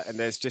Salah, and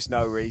there's just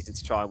no reason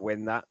to try and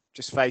win that.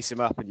 Just face him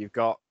up, and you've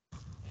got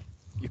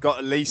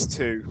at least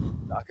two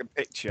that I can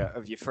picture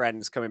of your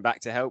friends coming back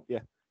to help you.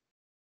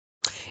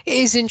 It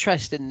is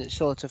interesting that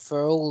sort of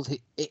for all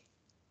the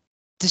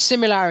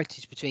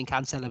similarities between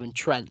Cancelo and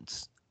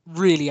Trent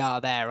really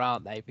are there,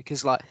 aren't they?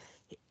 Because like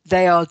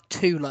they are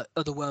two like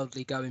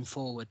otherworldly going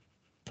forward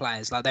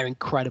players. Like they're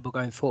incredible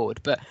going forward.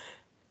 But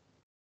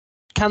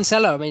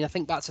Cancelo, I mean, I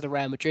think back to the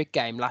Real Madrid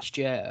game last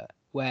year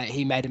where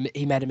he made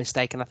a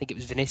mistake, and I think it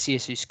was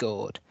Vinicius who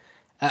scored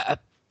at a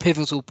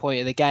pivotal point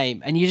of the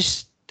game, and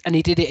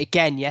he did it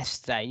again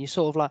yesterday, and you're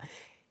sort of like,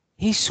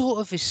 he sort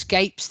of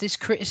escapes this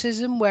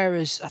criticism,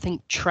 whereas I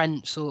think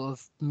Trent sort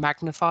of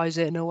magnifies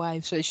it in a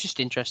way. So it's just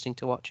interesting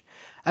to watch.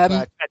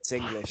 Trent's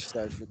English,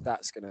 so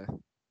that's gonna.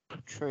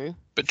 True.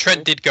 But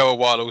Trent did go a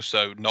while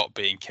also not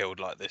being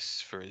killed like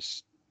this for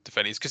his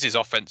defending. It's because his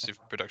offensive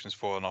production's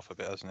fallen off a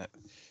bit, hasn't it?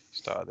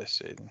 Start of this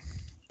season.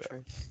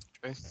 True.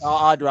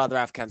 I'd rather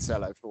have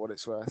Cancelo for what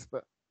it's worth,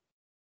 but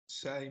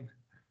Same.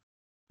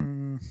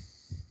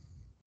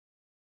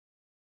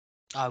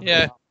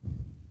 Yeah,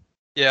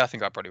 I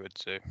think I probably would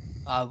too.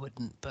 I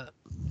wouldn't, but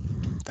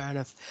fair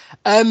enough.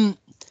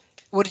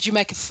 What did you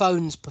make of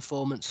Fone's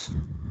performance?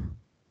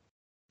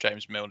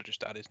 James Milner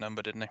just had his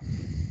number, didn't he?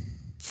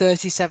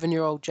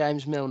 37-year-old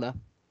James Milner.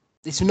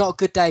 This is not a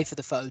good day for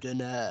the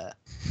Foden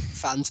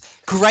fans.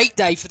 Great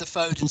day for the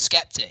Foden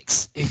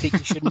skeptics who think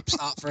he shouldn't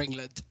start for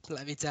England.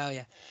 Let me tell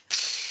you.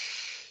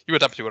 You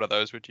would have to be one of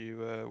those, would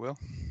you, Will?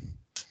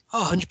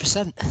 Oh,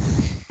 100%.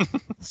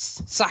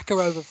 Saka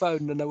over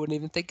Foden, and I wouldn't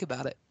even think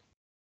about it.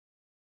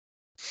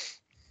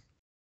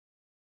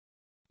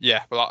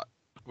 Yeah, well,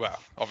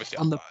 obviously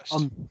On I'm the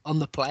biased. on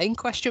the playing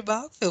question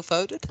mark, Phil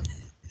Foden.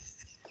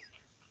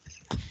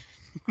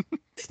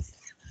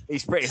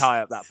 he's pretty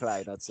high up that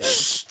plane, I'd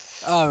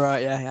say. Oh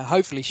right, yeah.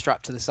 Hopefully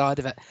strapped to the side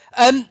of it.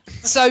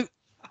 So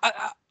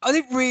I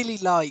didn't really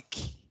like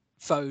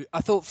Foden.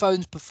 I thought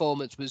Foden's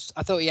performance was.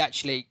 I thought he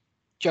actually,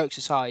 jokes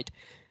aside,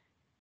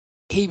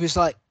 he was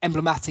like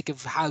emblematic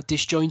of how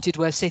disjointed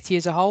were City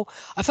as a whole.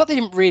 I thought they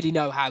didn't really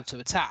know how to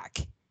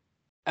attack,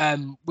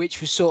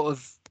 which was sort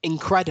of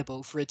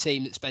incredible for a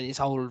team that spent its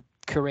whole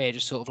career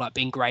just sort of like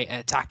being great at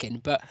attacking.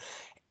 But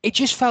it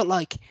just felt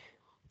like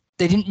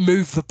they didn't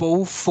move the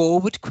ball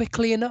forward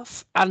quickly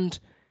enough. And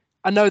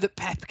I know that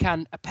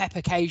Pep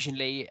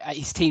occasionally at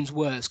his team's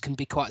worst can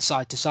be quite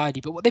side to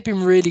sidey, but what they've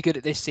been really good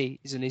at this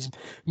season is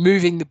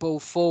moving the ball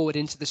forward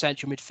into the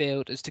central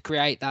midfielders to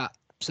create that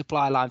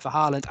supply line for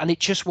Haaland, and it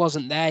just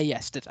wasn't there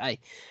yesterday.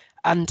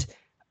 And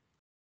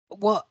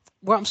what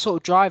I'm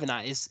sort of driving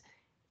at is,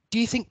 do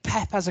you think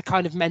Pep has a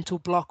kind of mental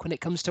block when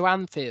it comes to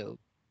Anfield,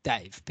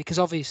 Dave? Because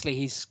obviously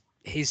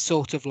he's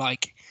sort of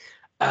like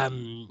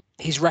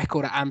his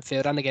record at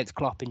Anfield and against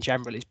Klopp in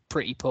general is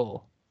pretty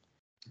poor.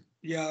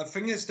 Yeah, I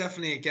think it's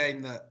definitely a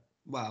game that,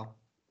 well,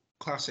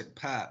 classic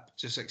Pep,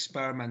 just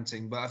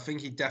experimenting. But I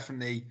think he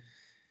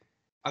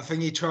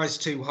tries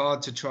too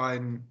hard to try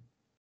and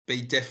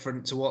be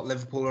different to what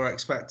Liverpool are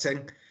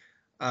expecting.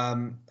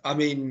 I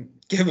mean,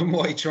 given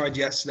what he tried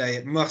yesterday,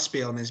 it must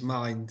be on his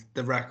mind,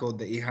 the record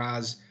that he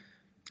has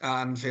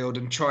at Anfield,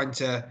 and trying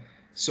to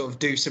sort of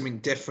do something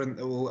different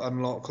that will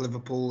unlock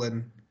Liverpool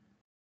and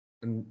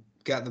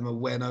get them a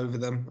win over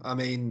them. I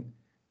mean,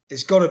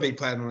 it's got to be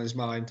playing on his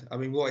mind. I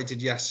mean, what he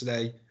did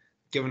yesterday,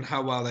 given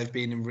how well they've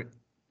been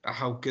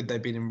how good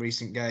they've been in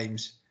recent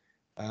games,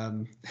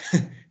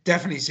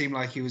 definitely seemed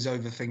like he was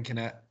overthinking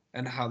it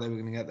and how they were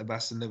going to get the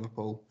best of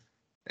Liverpool.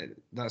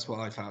 That's what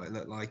I felt it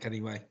looked like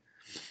anyway.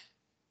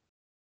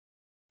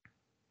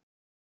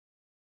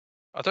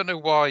 I don't know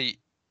why.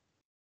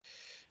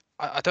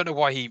 I don't know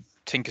why he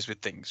tinkers with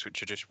things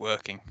which are just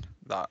working.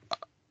 That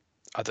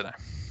I don't know.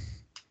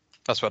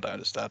 That's what I don't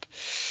understand.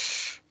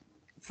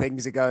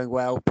 Things are going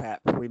well,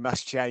 Pep. We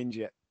must change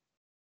it.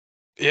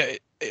 Yeah.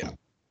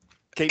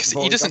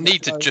 He doesn't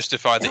need to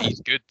justify that he's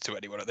good to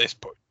anyone at this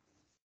point.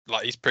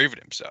 Like, he's proven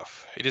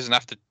himself. He doesn't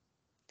have to.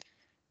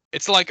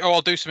 It's like,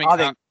 I'll do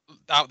something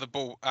out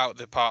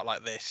the park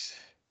like this,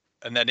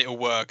 and then it'll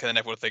work, and then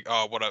everyone will think,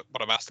 oh, what a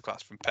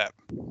masterclass from Pep.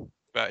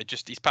 But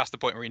he's past the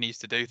point where he needs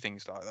to do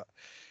things like that.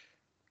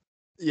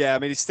 Yeah, I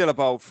mean, he's still a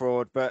bold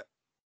fraud, but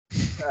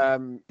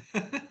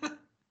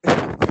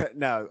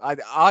no,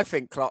 I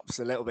think Klopp's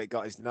a little bit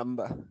got his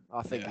number.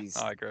 I think he's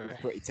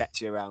pretty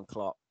tetchy around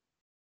Klopp.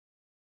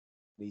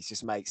 He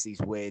just makes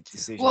these weird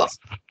decisions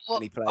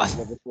when he plays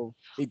Liverpool.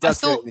 He does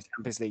do it in the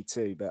Champions League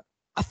too, but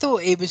I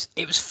thought it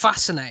was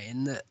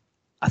fascinating that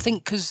I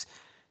think because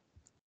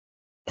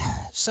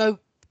so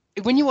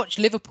when you watch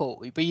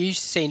Liverpool, we're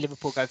used to seeing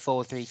Liverpool go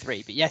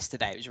 4-3-3, but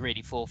yesterday it was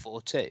really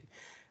 4-4-2,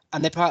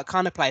 and they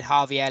kind of played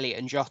Harvey Elliott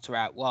and Jota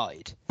out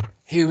wide,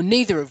 who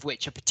neither of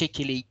which are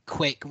particularly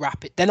quick,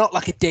 rapid. They're not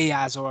like a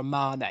Diaz or a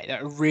Mane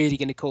that are really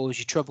going to cause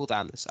you trouble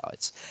down the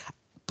sides.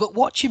 But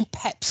watching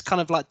Pep's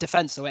kind of like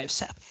defence, the way it was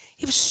set up,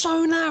 it was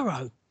so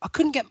narrow. I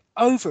couldn't get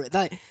over it.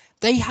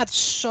 They had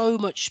so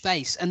much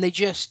space, and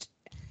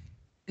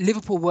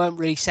Liverpool weren't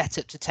really set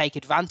up to take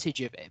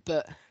advantage of it.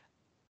 But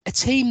a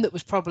team that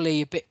was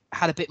probably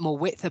had a bit more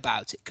width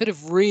about it could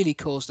have really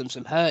caused them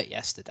some hurt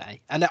yesterday.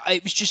 And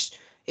it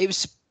was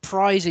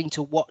surprising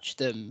to watch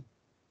them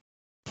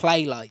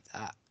play like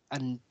that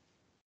and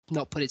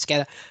not put it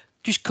together.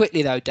 Just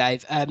quickly though,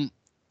 Dave,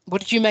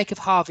 what did you make of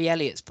Harvey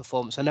Elliott's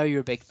performance? I know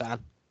you're a big fan.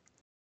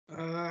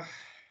 I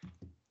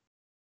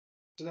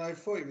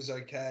thought it was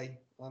okay.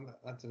 I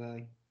don't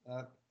know.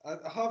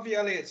 Harvey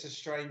Elliott's a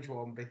strange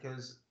one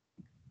because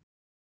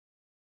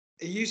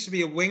he used to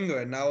be a winger,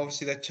 and now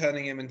obviously they're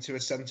turning him into a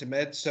centre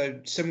mid.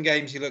 So some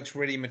games he looks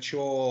really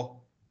mature,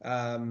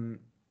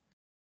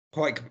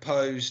 quite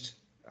composed,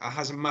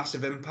 has a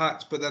massive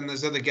impact. But then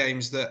there's other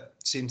games that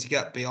seem to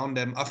get beyond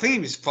him. I think he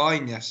was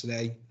fine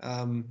yesterday.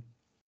 I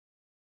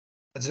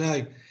don't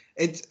know.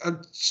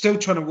 I'm still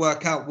trying to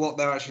work out what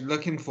they're actually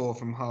looking for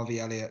from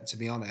Harvey Elliott, to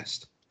be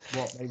honest.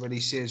 What they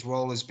really see his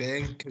role as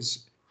being,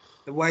 because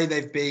the way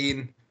they've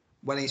been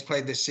when he's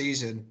played this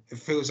season, it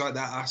feels like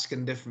they're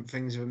asking different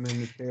things of him in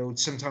the field.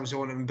 Sometimes they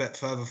want him a bit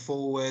further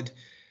forward.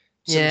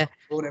 Sometimes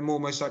they want him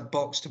almost like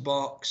box to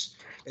box.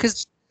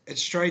 It's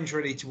strange,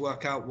 really, to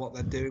work out what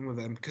they're doing with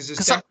him, because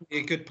there's definitely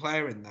a good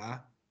player in there,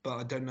 but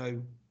I don't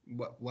know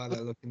where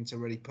they're looking to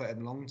really put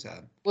him long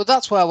term. Well,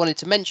 that's why I wanted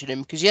to mention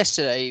him, because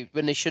yesterday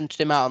when they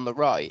shunted him out on the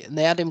right, and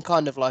they had him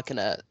kind of like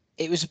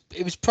it was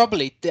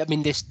probably, I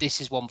mean,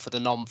 this is one for the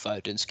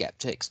non-Foden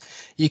skeptics.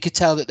 You could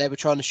tell that they were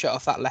trying to shut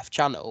off that left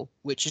channel,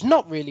 which is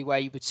not really where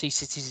you would see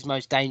City's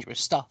most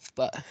dangerous stuff,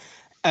 but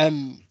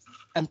and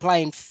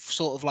playing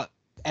sort of like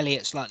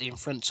Elliott slightly in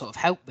front sort of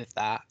helped with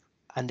that,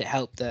 and it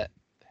helped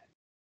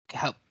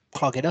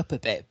clog it up a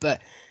bit.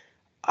 But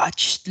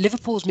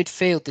Liverpool's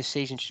midfield this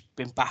season has just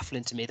been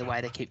baffling to me, the way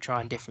they keep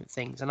trying different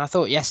things. And I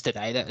thought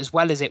yesterday that as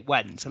well as it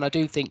went, and I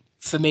do think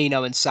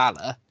Firmino and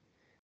Salah,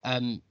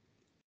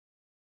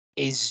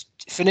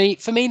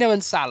 Firmino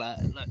and Salah.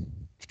 Look,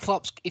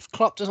 if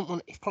Klopp's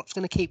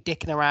going to keep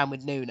dicking around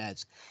with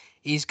Núñez,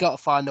 he's got to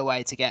find a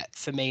way to get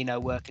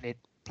Firmino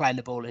playing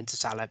the ball into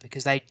Salah,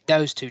 because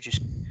those two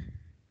just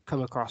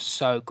come across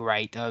so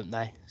great, don't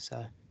they?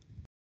 So.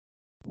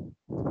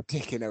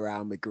 Kicking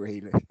around with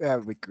Núñez.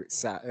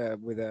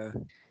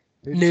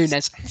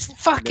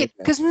 Fuck it,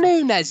 because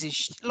Núñez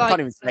is like. I can't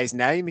even say his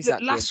name. He's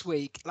last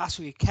week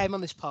we came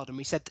on this pod and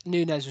we said that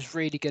Núñez was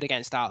really good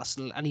against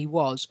Arsenal, and he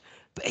was,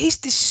 but his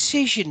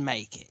decision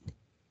making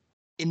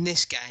in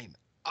this game,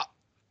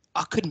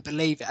 I couldn't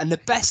believe it. And the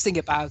best thing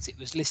about it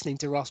was listening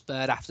to Ross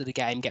Bird after the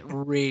game get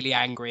really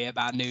angry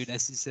about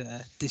Núñez's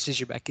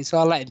decision making. So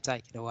I'll let him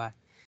take it away.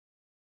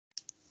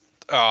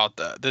 Oh,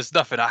 there's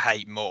nothing I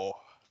hate more.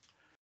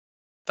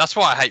 That's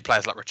why I hate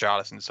players like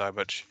Richarlison so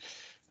much.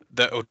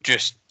 That'll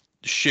just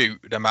shoot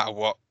no matter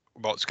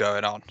what's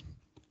going on.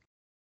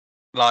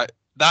 Like,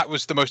 that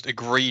was the most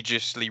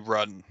egregiously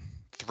run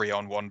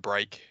 3-on-1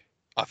 break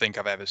I think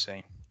I've ever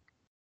seen.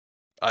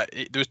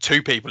 There was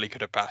two people he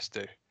could have passed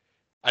to,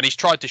 and he's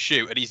tried to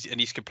shoot, and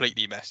he's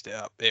completely messed it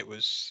up. It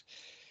was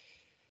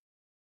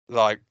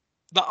like,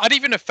 I'd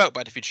even have felt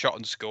bad if he'd shot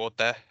and scored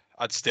there.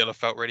 I'd still have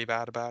felt really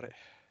bad about it.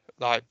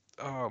 Like,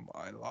 oh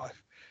my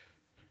life.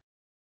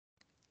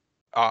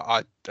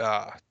 I'd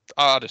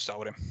have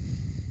sold him.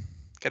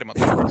 Get him on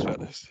the transfer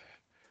list.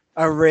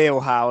 A real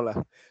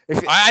howler.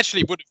 I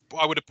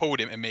would have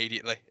pulled him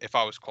immediately if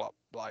I was Klopp.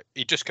 Like,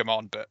 he'd just come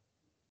on, but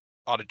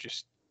I'd have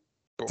just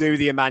do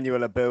the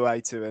Emmanuel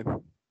Abue to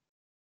him.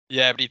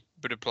 Yeah, but he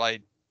would have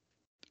played,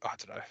 I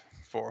don't know,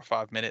 4 or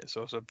 5 minutes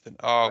or something.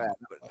 Oh, yeah,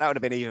 that would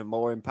have been even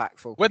more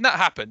impactful. When that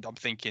happened, I'm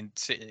thinking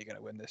City are going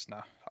to win this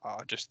now. I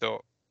just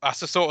thought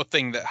that's the sort of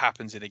thing that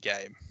happens in a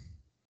game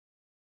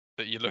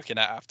that you're looking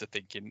at after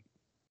thinking,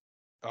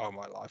 oh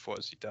my life, what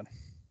has he done?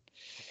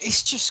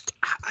 It's just,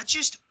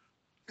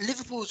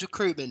 Liverpool's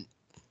recruitment,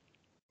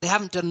 they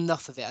haven't done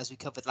enough of it, as we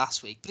covered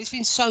last week, but it's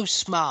been so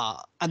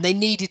smart, and they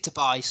needed to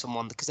buy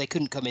someone because they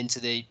couldn't come into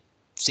the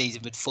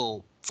season with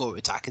four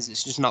attackers.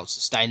 It's just not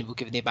sustainable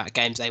given the amount of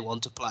games they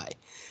want to play.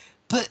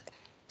 But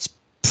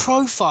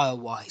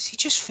profile-wise, he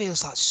just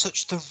feels like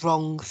such the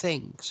wrong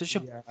thing, such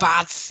a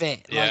bad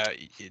fit. Yeah,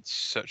 it's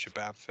such a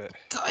bad fit.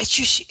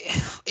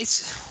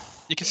 It's.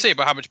 You can see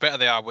about how much better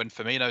they are when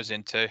Firmino's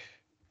in too,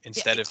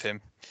 instead of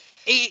him.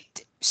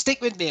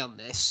 Stick with me on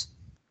this.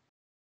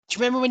 Do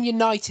you remember when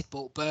United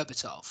bought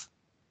Berbatov?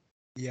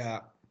 Yeah.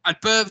 And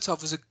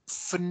Berbatov was a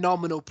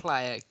phenomenal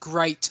player,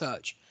 great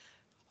touch.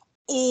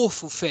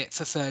 Awful fit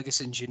for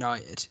Ferguson's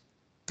United,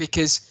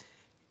 because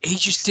he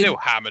just still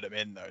hammered him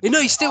in though. You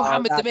know, he still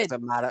hammered them in.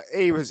 Doesn't matter.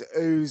 He was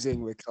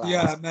oozing with class.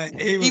 Yeah,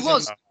 mate. He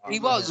was.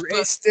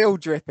 It's still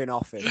dripping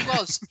off him.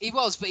 He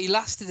was, but he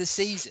lasted a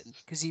season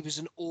because he was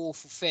an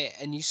awful fit,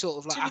 and you sort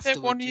of like after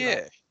 1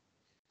 year.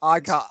 I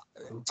can't.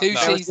 2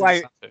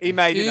 seasons. He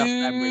made enough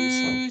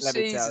memories. Let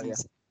me tell you.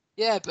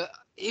 Yeah, but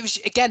it was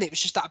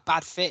just that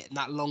bad fit and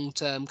that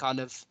long-term kind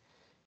of.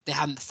 They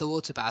hadn't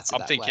thought about it.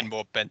 I'm thinking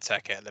more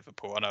Benteke at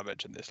Liverpool. I know I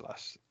mentioned this I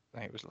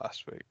think it was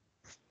last week.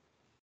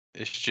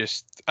 It's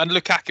just, and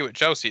Lukaku at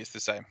Chelsea, it's the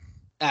same.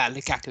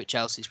 Lukaku at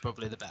Chelsea is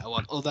probably the better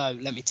one. Although,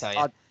 let me tell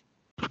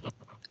you,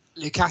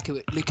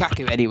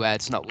 Lukaku anywhere,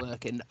 it's not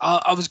working.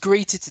 I was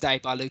greeted today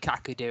by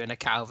Lukaku doing a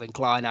Calvin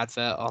Klein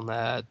advert on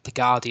the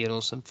Guardian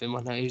or something.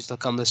 When he was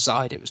like on the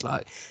side, it was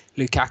like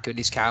Lukaku and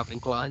his Calvin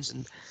Kleins,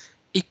 and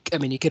he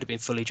could have been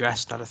fully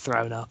dressed and had a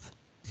thrown up.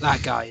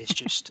 That guy is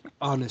just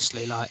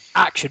honestly like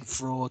action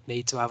fraud.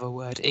 Need to have a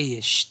word. He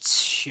is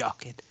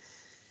shocking.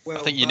 Well,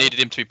 I think you needed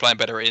him to be playing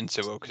better at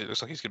Inter, because it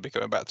looks like he's going to be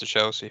coming back to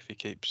Chelsea if he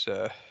keeps.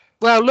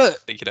 Well, look, I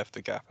think he'd have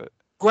the gap at.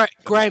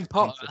 Graham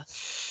Potter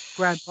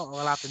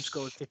will have him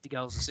scoring 50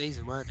 goals a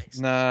season, won't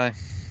he? No,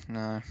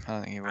 I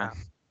don't think he will.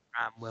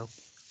 Graham will.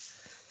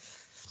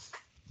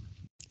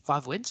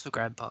 5 wins for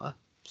Graham Potter.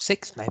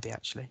 6 maybe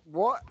actually.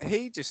 What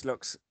he just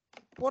looks.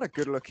 What a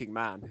good-looking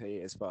man he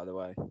is, by the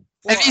way.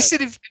 Have you seen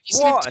him?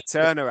 What a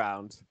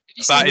turnaround!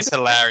 That is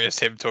hilarious.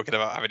 Him talking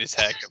about having his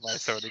hair cut by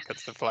someone who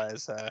cuts the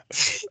players' hair.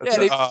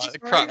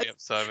 It cracked me up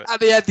so much. At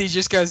the end, he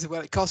just goes,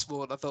 "Well, it costs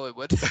more than I thought it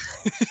would."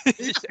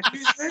 Who's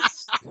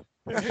this?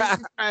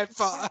 Graham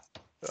Potter.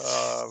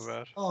 Oh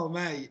man. Oh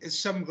mate, it's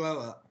some glow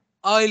up.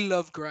 I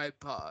love Graham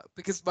Potter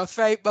because my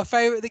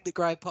favourite thing that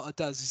Graham Potter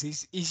does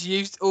is he's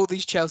used all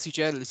these Chelsea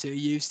journalists who are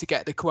used to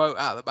get the quote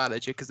out of the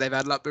manager because they've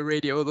had like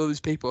Mourinho and all these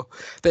people.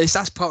 They just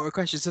ask Potter a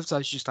question.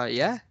 Sometimes just like,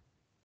 yeah,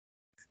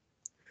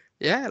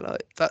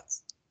 like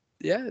that's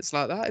it's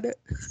like that, isn't it?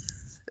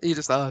 You're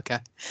just like, okay,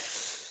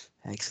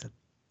 excellent.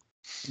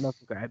 Love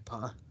Graham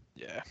Potter.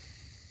 Yeah.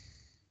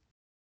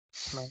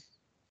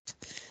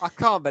 I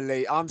can't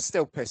believe I'm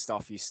still pissed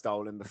off you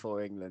stole him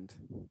before England.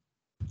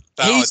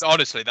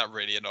 Honestly, that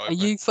really annoyed Are me.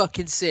 you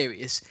fucking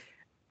serious?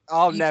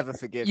 I'll never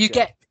forgive you.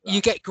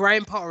 You get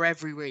Graham Potter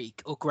every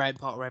week or Graham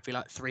Potter every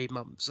like 3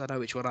 months. I know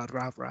which one I'd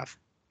rather have.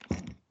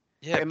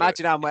 Yeah,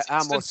 imagine how more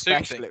two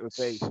special it would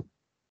be.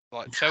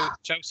 Like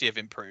Chelsea have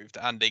improved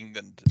and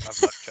England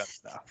have no chance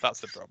now.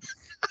 That's the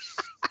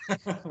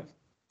problem.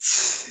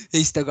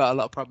 He's still got a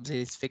lot of problems he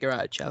needs to figure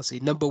out at Chelsea.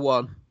 Number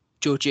 1,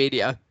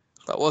 Jorginho.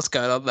 Like, what's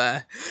going on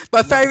there?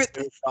 My favourite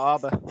thing.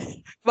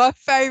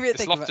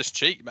 It's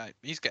Loftus-Cheek, mate.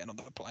 He's getting on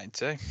the plane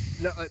too.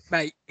 Look,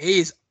 mate, he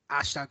is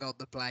hashtag on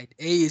the plane.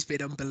 He has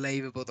been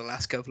unbelievable the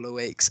last couple of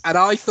weeks, and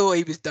I thought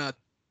he was done.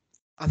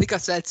 I think I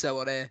said so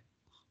on here.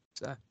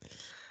 So,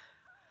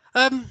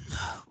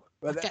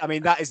 Well, I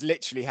mean, that is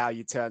literally how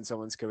you turn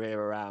someone's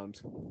career around.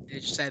 You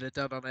just say they're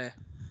done on here.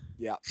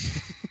 Yeah.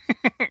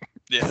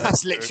 Yeah,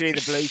 that's literally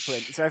the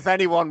blueprint. So if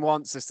anyone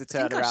wants us to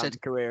turn around said- the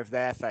career of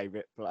their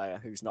favourite player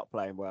who's not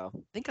playing well, I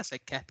think I said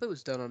Kepa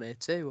was done on here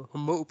too,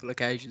 on multiple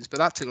occasions, but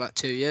that took like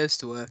 2 years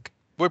to work.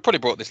 We probably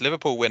brought this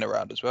Liverpool win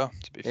around as well,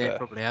 to be fair.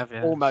 Probably have,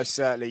 yeah. almost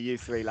certainly you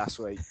three last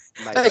week.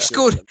 They've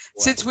scored,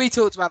 since we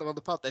talked about them on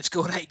the pod, they've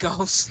scored 8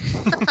 goals.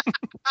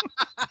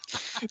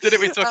 Didn't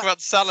we talk about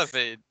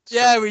Salavin?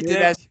 Yeah, we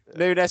did.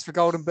 Nunes for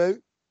Golden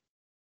Boot.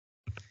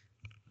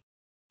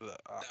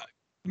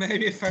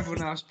 Maybe if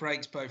everyone else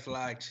breaks both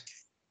legs.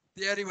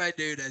 The only way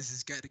Nunes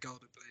is getting a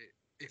Golden Boot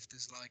if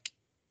there's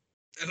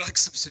like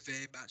some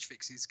severe match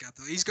fixing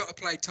scandal. He's got to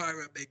play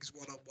Tyrone Mings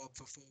 1-on-1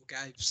 for 4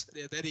 games.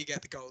 Yeah, then he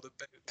get the Golden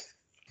Boot.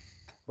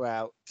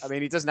 Well, I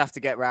mean, he doesn't have to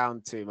get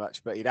round too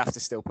much, but he'd have to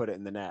still put it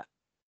in the net.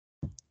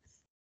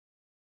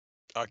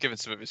 Given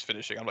some of his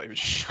finishing, I'm not even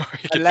sure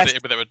he Unless, did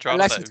it with a try.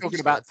 unless you're talking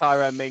about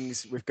Tyrone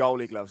Mings with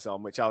goalie gloves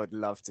on, which I would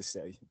love to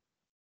see.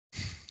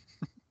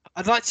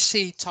 I'd like to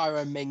see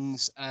Tyrone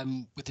Mings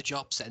with the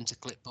job centre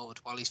clipboard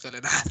while he's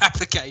filling out an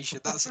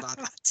application. That's what I'd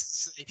like to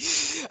see.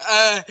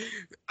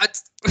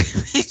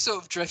 He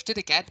sort of drifted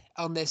again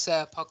on this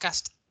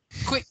podcast.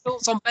 Quick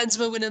thoughts on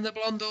Benzema winning the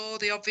Ballon d'Or,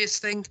 the obvious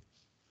thing.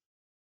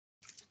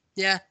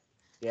 Yeah.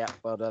 Yeah,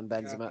 well done,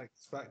 Benzema.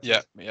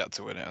 Yeah, he had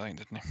to win it, I think,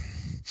 didn't he?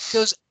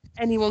 Does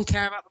anyone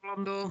care about the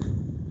Ballon d'Or?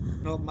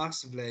 Not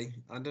massively.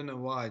 I don't know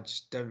why. I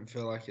just don't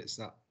feel like it's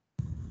that.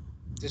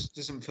 Just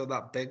doesn't feel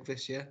that big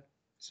this year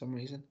for some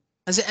reason.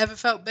 Has it ever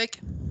felt big?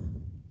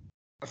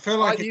 I feel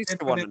like I used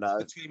to want to know.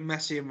 Between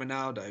Messi and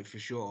Ronaldo for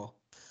sure.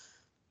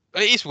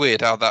 It is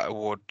weird how that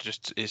award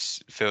just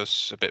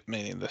feels a bit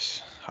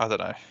meaningless. I don't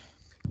know.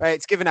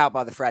 It's given out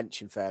by the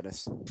French, in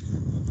fairness.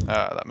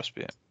 That must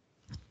be it.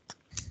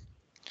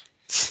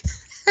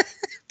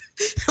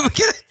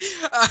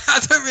 I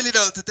don't really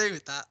know what to do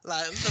with that.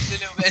 Like, something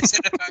a little bit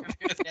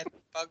at the end of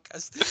the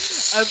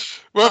podcast.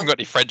 We haven't got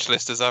any French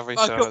listeners, have we?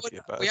 Michael, So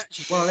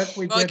If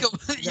we Michael,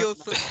 did,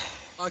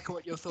 Michael,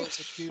 what your thoughts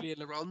on Julian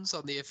Laurens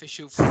on the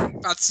official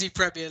Fantasy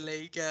Premier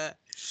League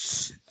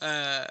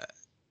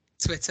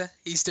Twitter?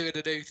 He's doing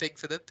a new thing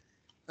for them.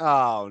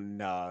 Oh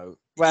no.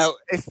 Well,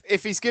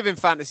 if he's giving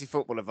fantasy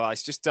football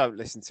advice, just don't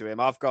listen to him.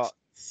 I've got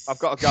a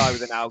guy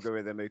with an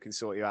algorithm who can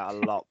sort you out a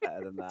lot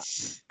better than that.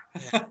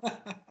 Yeah.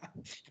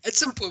 At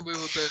some point, we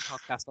will do a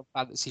podcast on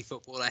fantasy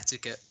football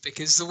etiquette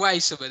because the way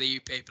some of you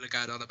people are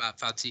going on about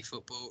fantasy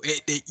football,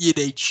 you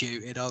need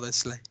shooting,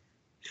 honestly.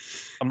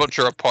 I'm not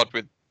sure a pod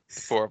with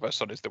four of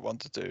us on is the one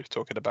to do,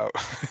 talking about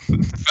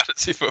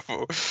fantasy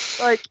football.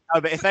 Like,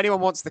 but if anyone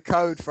wants the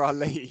code for our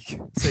league,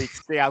 so you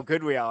can see how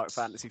good we are at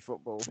fantasy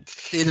football,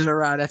 In and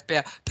around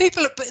FPL.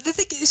 People, but the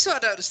thing is, what I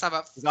don't understand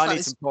about 'cause I need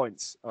fantasy- some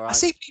points. All I right.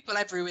 see people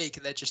every week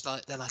and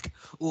they're like,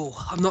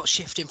 oh, I'm not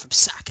shifting from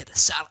Saka to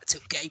Salah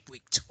till game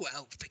week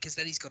 12 because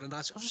then he's got a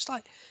nice. I'm just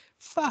like,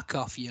 fuck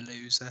off, you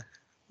loser.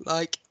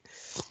 Like,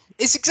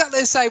 it's exactly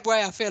the same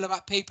way I feel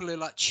about people who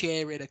like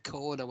cheer in a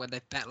corner when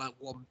they bet like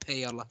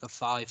 1p on like a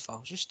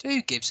 5-5. Just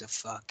who gives a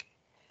fuck?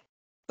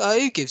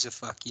 Like, who gives a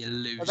fuck, you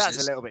losers? Well,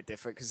 that's a little bit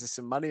different because there's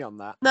some money on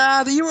that.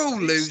 Nah, you're all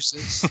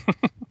losers.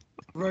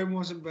 Rome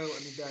wasn't built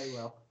in a day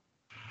well.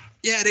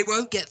 Yeah, and it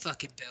won't get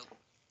fucking built.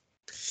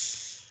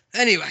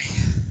 Anyway.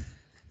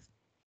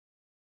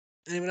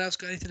 Anyone else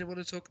got anything they want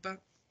to talk about?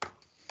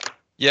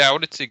 Yeah, I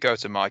wanted to go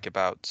to Mike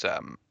about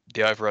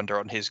the over/under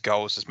on his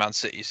goals as Man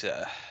City's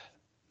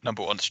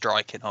number one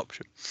striking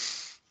option.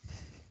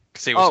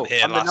 Because he wasn't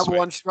here I'm the last number week.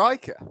 one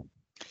striker.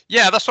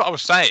 Yeah, that's what I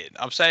was saying.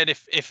 I'm saying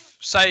if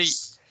say,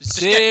 just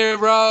get-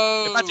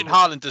 Zero. imagine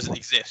Haaland doesn't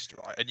exist,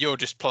 right, and you're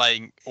just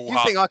playing all You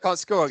Haaland. think I can't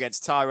score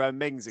against Tyrone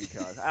Mings and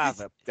co? Have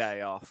a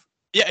day off.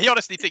 Yeah, he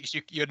honestly thinks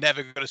you're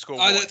never going to score.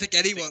 I more don't think in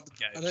anyone.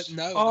 60 I games. don't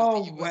know.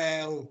 Oh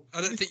well. I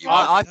don't think you.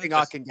 I think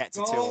I can get to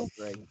 2 or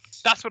 3.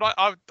 That's what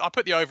I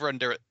put the over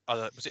under at.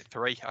 Was it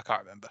 3? I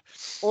can't remember.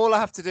 All I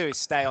have to do is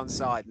stay on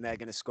side, and they're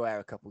going to square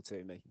a couple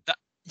to me.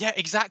 Yeah,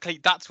 exactly.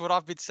 That's what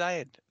I've been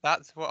saying.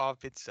 That's what I've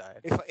been saying.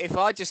 If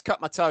I just cut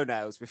my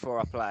toenails before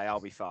I play, I'll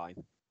be fine.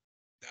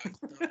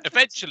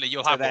 Eventually,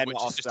 you'll So have they're one which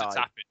not is just a offside.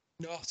 tap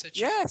in. Not a chance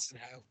Yes. in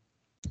hell.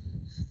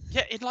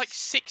 Yeah, in like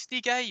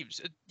 60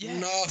 games. Yeah.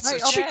 Not Mate,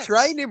 a I'll be chance.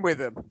 training with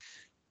them.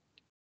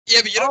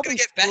 Yeah, but you're I'll not going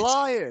be to get better.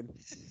 flying.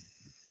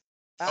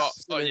 Oh,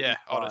 Absolutely yeah,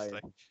 flying. honestly.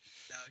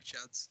 No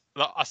chance.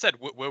 Like I said,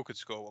 Will could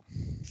score one.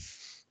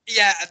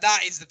 Yeah, and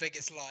that is the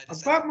biggest line. I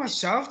isn't backed it?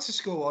 myself to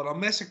score one. I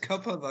miss a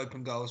couple of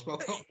open goals,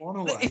 but I got one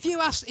away. Look, if you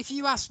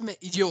ask me,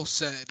 you're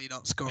certainly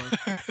not scoring.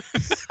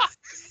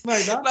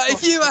 Mate, that's Like,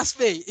 if not-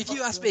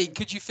 you ask me,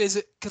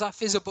 could I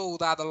fizz a ball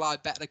down the line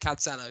better than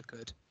Cancelo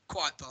could?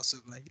 Quite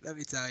possibly. Let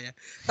me tell you,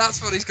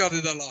 that's what he's got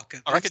in the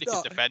locker. I reckon he It's could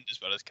not- defend as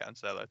well as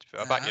Cancelo. To be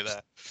fair. I Nah, back you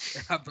there.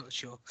 I'm not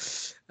sure.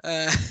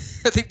 I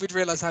think we'd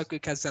realise how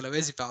good Cancelo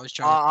is if I was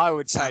trying. I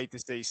would pay to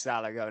see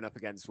Salah going up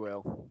against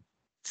Will.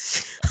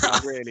 I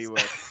really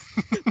would.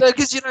 No,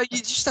 because you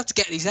just have to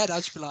get in his head.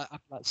 I'd just be like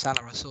Salah.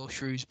 I saw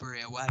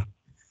Shrewsbury away.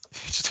 You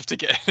just have to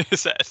get in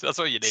his head. That's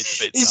all you need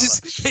to beat He's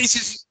Salah.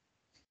 just.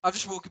 I'm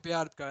just walking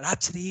behind him going,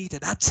 Anthony Eden.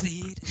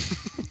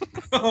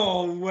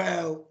 Oh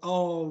well.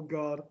 Oh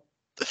god.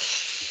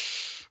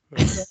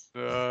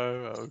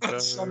 Oh,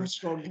 That's some God.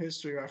 strong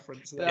history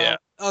reference there. Yeah.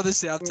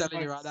 Honestly, I'm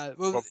telling you right now.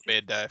 Well, Well, me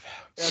and Dave.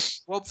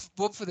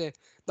 one for the.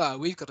 No,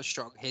 we've got a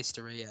strong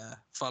history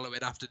following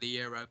after the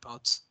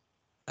Europods.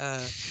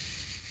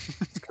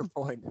 Good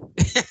point.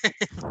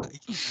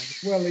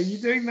 Well, are you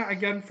doing that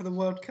again for the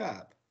World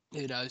Cup?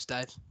 Who knows,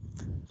 Dave?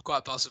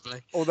 Quite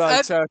possibly.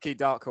 Although Turkey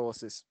dark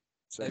horses.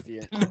 So if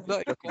you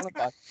Look,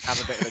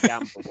 have a bit of a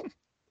gamble.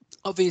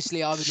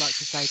 obviously, I would like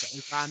to say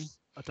that Iran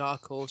are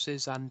dark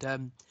horses, and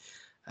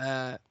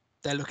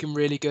they're looking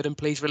really good. And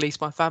please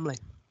release my family.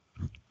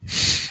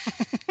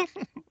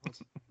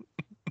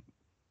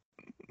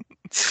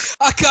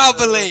 I can't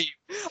believe.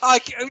 I'm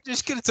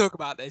just going to talk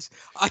about this.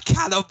 I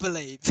cannot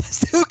believe. I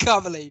still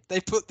can't believe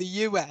they put the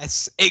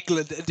US,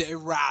 England, and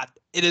Iran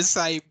in the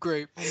same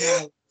group. I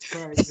know, it's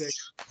crazy.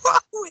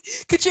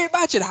 Could you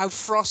imagine how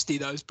frosty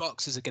those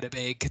boxes are going to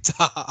be in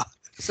Qatar?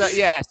 So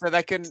yeah, so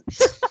they can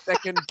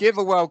give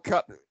a World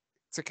Cup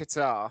to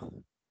Qatar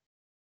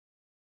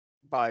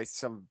by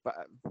some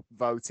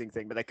voting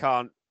thing, but they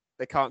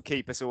can't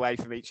keep us away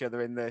from each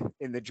other in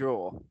the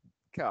draw.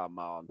 Come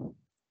on.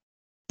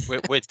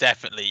 We're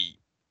definitely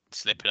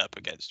slipping up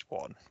against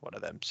one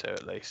of them two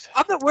at least.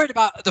 I'm not worried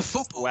about the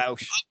football.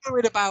 Welsh. I'm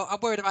worried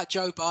about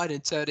Joe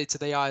Biden turning to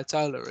the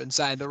Ayatollah and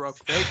saying the wrong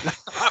thing.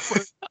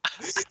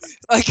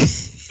 Like,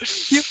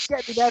 you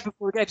get me there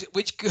before we get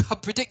which I'm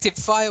predicting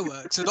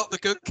fireworks are not the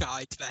good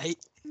kind, mate.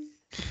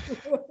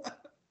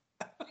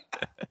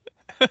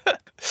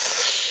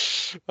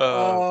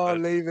 Oh,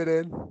 leave it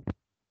in.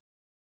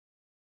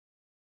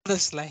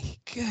 Honestly,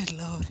 good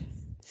lord.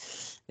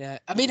 Yeah,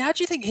 I mean, how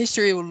do you think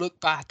history will look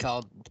back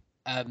on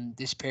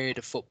this period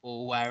of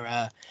football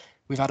where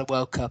we've had a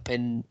World Cup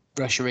in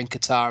Russia and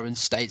Qatar and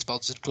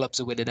state-sponsored clubs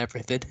are winning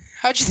everything?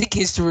 How do you think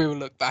history will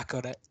look back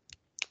on it?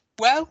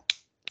 Well,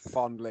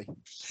 Fondly,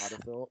 I'd have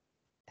thought.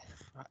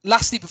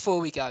 lastly, before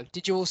we go,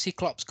 did you all see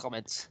Klopp's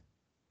comments?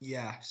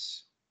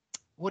 Yes.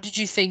 What did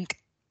you think,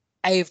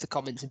 A, of the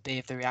comments and B,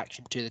 of the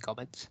reaction to the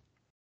comments?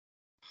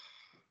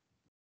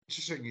 I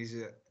just think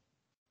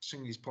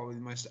he's probably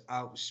the most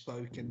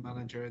outspoken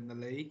manager in the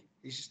league.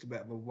 He's just a bit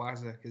of a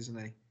wazzock, isn't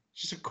he?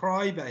 He's just a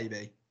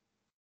crybaby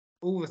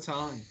all the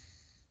time.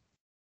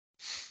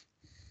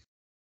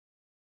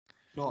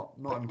 Not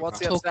What's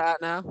he impressed. upset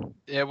at now?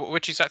 Yeah,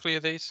 which exactly are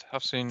these?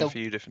 I've seen The- a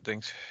few different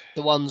things.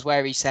 The ones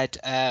where he said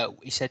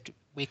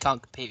we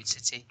can't compete with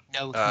City.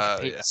 No one can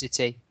compete Yeah. with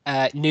City.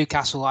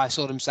 Newcastle, I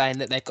saw them saying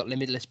that they've got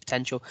limitless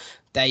potential.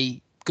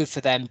 Good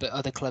for them, but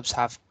other clubs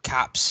have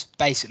caps.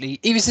 Basically,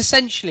 he was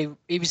essentially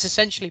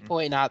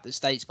pointing out that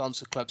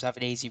state-sponsored clubs have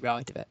an easy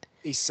ride of it.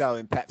 He's so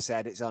in Pep's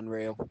head, it's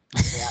unreal.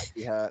 It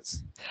actually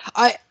hurts.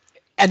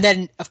 And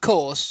then, of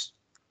course,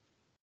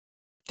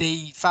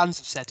 the fans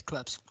of said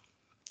clubs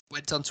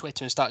went on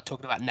Twitter and started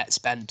talking about net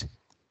spend,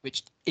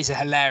 which is a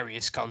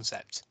hilarious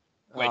concept.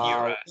 When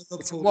you're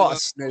what a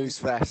snooze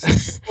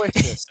fest.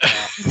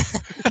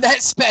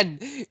 net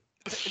spend.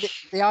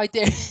 The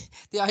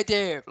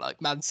idea of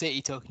like Man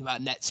City talking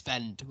about net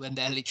spend when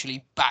they're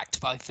literally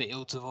backed by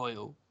fields of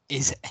oil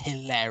is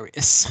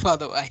hilarious. By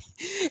the way,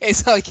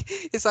 it's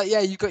like yeah,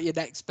 you've got your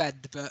net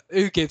spend, but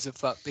who gives a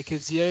fuck?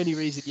 Because the only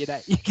reason you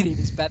can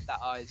even spend that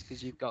high is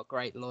because you've got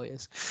great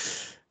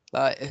lawyers.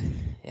 Like,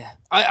 yeah,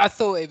 I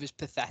thought it was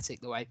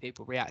pathetic the way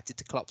people reacted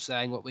to Klopp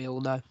saying what we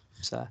all know.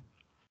 So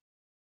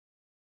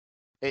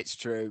it's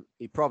true.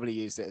 He probably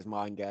used it as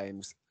mind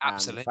games.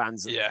 Absolutely. And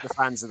the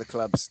fans of the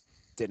clubs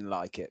didn't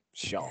like it.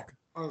 Shock.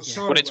 Oh, But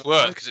sorry. it's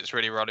worked because it's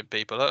really rolling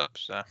people up.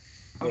 So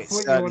I It thought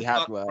you certainly wanted had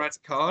that worked. red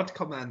card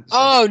comments.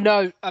 oh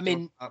no, I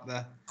mean up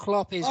there.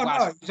 Klopp is. Oh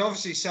no, he's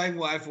obviously saying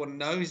what everyone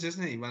knows,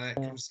 isn't he? When it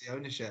comes to the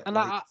ownership, And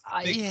like,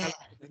 I big yeah.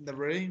 elephant in the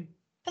room.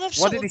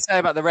 What did he say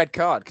about the red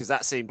card? Because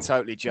that seemed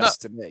totally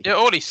just to me. yeah,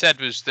 all he said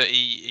was that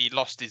he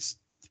lost his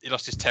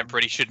temper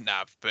and he shouldn't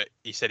have. But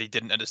he said he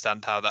didn't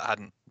understand how that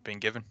hadn't been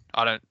given.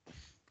 I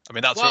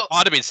mean, that's what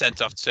I'd have been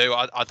sent off too.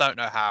 I don't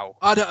know how.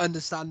 I don't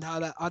understand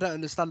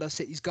how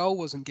City's goal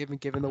wasn't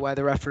given the way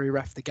the referee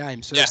ref the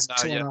game. So it's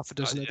two and a half a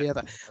dozen of the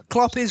other.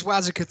 Klopp is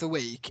Wazzock of the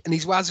week, and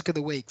he's Wazzock of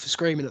the week for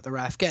screaming at the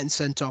ref, getting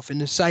sent off in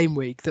the same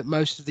week that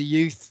most of the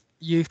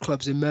youth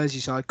clubs in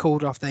Merseyside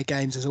called off their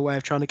games as a way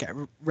of trying to get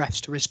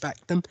refs to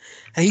respect them.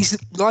 And he's,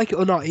 like it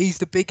or not, he's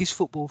the biggest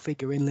football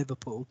figure in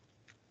Liverpool,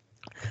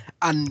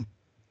 and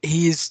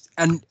he is.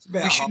 And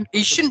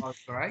he shouldn't.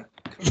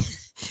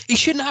 He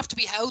shouldn't have to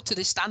be held to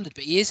this standard,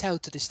 but he is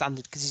held to this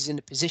standard because he's in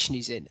the position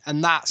he's in,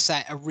 and that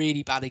set a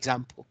really bad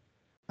example.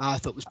 I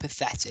thought was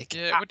pathetic.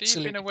 Yeah, would he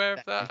have been aware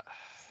of that?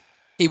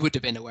 He would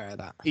have been aware of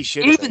that. He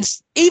should.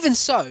 Even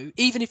so,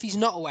 even if he's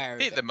not aware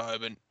of it, at the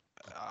moment,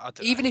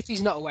 even if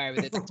he's not aware of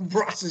it,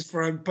 Ross is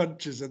throwing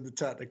punches in the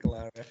technical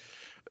area.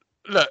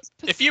 Look,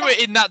 if you were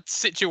in that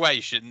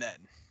situation then,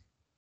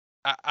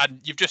 and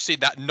you've just seen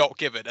that not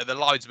given, and the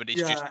linesman is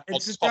just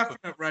it's on a top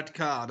definite red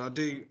card. I'd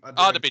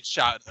have been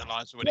shouting at the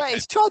linesman. Yeah,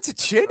 he's trying to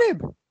chin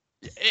him.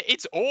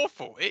 It's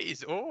awful. It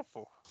is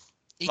awful.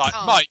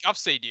 can't. Mike, I've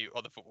seen you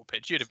on the football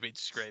pitch. You'd have been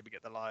screaming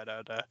at the line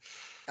out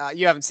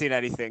You haven't seen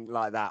anything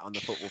like that on the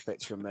football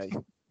pitch from me.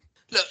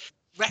 Look,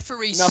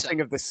 referees.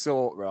 Nothing of the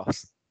sort,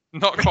 Ross.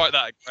 Not quite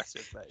that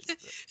aggressive, mate.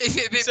 If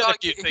it had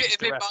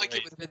been Mike,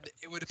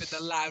 it would have been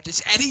the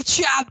loudest any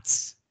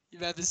chance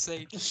you've ever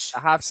seen. I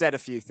have said a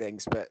few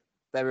things, but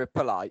they were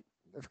polite,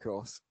 of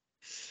course.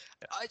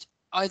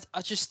 I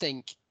just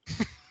think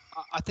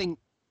I think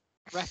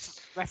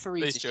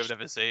referees. These two have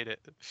never seen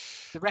it.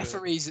 The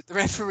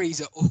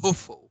referees are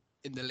awful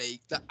in the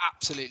league. They're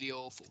absolutely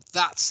awful.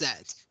 That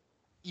said,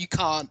 you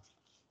can't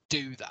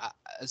do that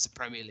as a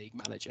Premier League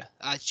manager.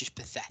 That's just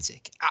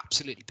pathetic.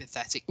 Absolutely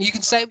pathetic. You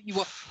can say what you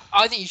want.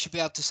 I think you should be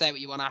able to say what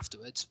you want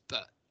afterwards,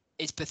 but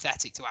it's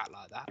pathetic to act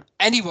like that.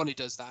 Anyone who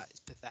does that is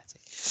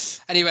pathetic.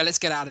 Anyway, let's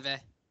get out of here.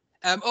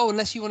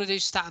 Unless you want to do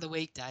stat of the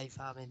week, Dave.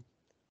 I mean,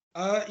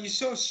 you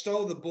sort of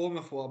stole the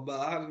Bournemouth one, but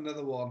I had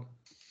another one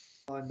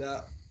lined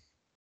up.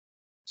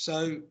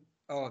 So,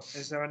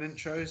 is there an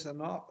intro? Is there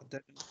not? I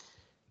don't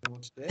know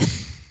what to do.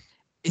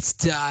 It's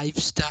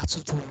Dave's stat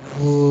of the week.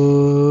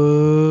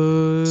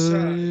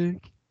 So,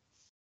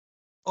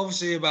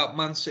 obviously about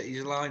Man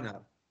City's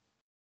lineup.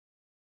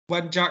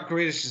 When Jack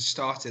Grealish has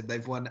started,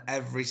 they've won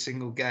every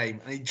single game,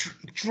 and he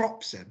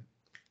drops him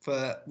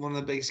for one of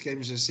the biggest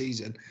games of the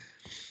season.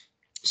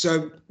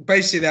 So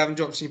basically, they haven't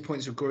dropped any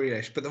points with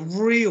Grealish. But the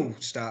real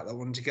stat I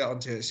wanted to get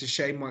onto, it's a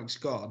shame Mike's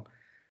gone,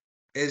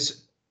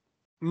 is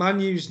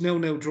Man U's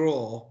 0-0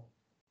 draw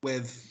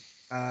with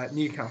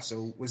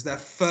Newcastle was their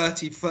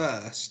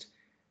 31st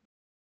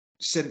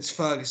since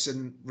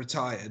Ferguson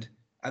retired,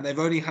 and they've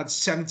only had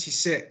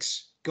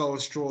 76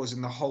 goalless draws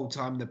in the whole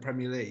time in the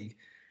Premier League,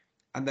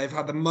 and they've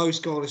had the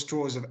most goalless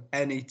draws of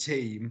any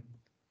team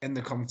in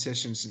the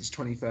competition since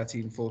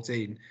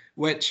 2013-14,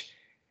 which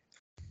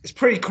is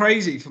pretty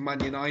crazy for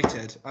Man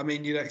United. I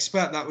mean, you'd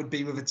expect that would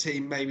be with a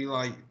team maybe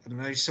like, I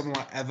don't know, someone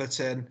like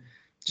Everton,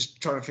 just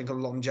trying to think of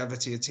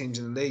longevity of teams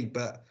in the league.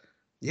 But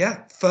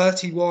yeah,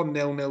 31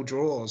 0-0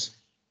 draws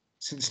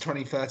since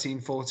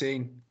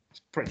 2013-14.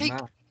 It's pretty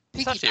mad.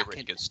 It's actually a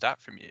really good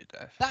stat from you,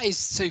 Dave. That is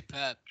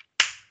superb.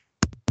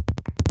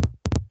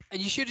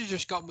 And you should have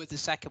just gone with the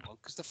second one,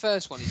 because the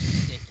first one is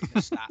a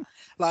ridiculous stat.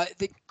 Like,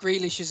 the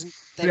Grealish isn't...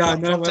 Yeah,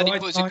 no, well, any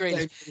points of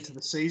Grealish. into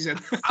the season.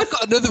 I've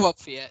got another one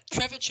for you.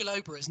 Trevor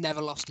Chalobah has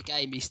never lost a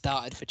game he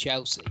started for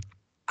Chelsea.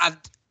 And,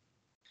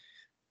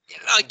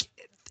 like,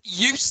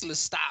 useless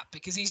stat,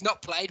 because he's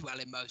not played well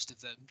in most of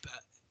them,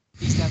 but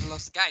he's never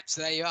lost a game.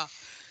 So there you are.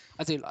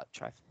 I do like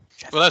Trev.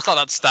 Well, that's like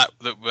that stat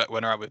that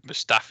went around with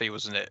Mustafi,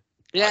 wasn't it?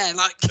 Yeah,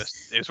 like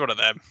It was one of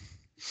them.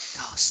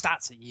 oh,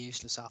 stats are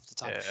useless half the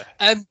time.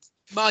 Yeah.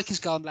 Mike has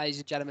gone, ladies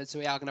and gentlemen, so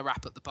we are going to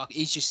wrap up the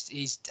podcast.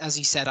 He's as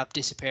he said, I'm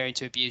disappearing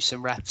to abuse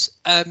some refs.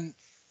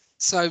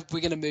 So we're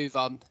going to move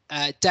on.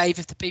 Dave,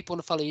 if the people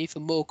want to follow you for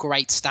more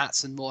great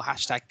stats and more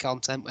hashtag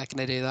content, where can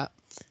they do that?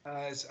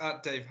 It's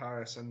at Dave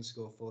Harris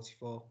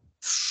 _44.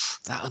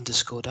 That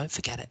underscore, don't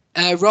forget it.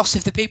 Ross,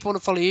 if the people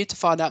want to follow you to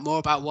find out more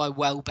about why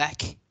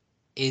Welbeck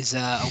is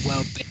a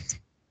world beat,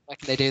 where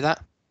can they do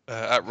that?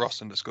 At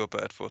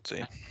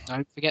Ross_Bird14.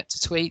 Don't forget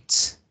to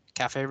tweet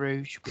Cafe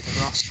Rouge with a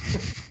Ross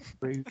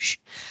Rouge.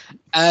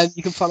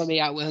 You can follow me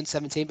at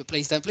Wilhelm17, but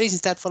please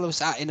instead follow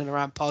us at In and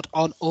Around Pod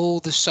on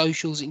all the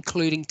socials,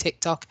 including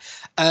TikTok.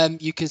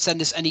 You can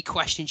send us any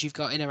questions you've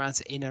got in and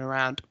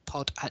around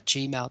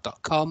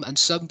pod@gmail.com, and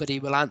somebody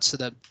will answer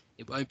them.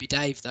 It won't be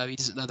Dave though; he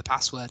doesn't know the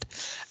password.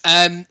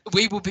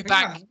 We will be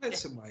back. I have it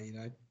somewhere, you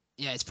know.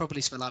 Yeah, it's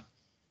probably something like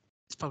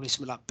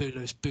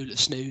Bula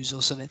Snooze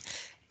or something.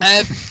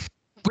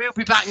 We'll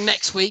be back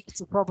next week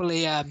to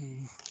probably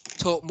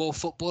talk more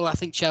football. I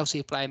think Chelsea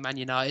are playing Man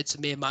United, so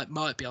me and Mike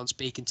might be on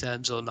speaking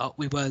terms or not.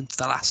 We weren't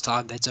the last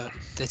time they took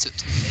to the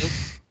field.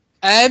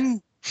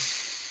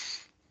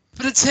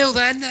 But until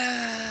then,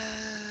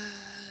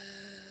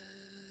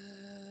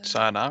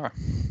 Sayonara.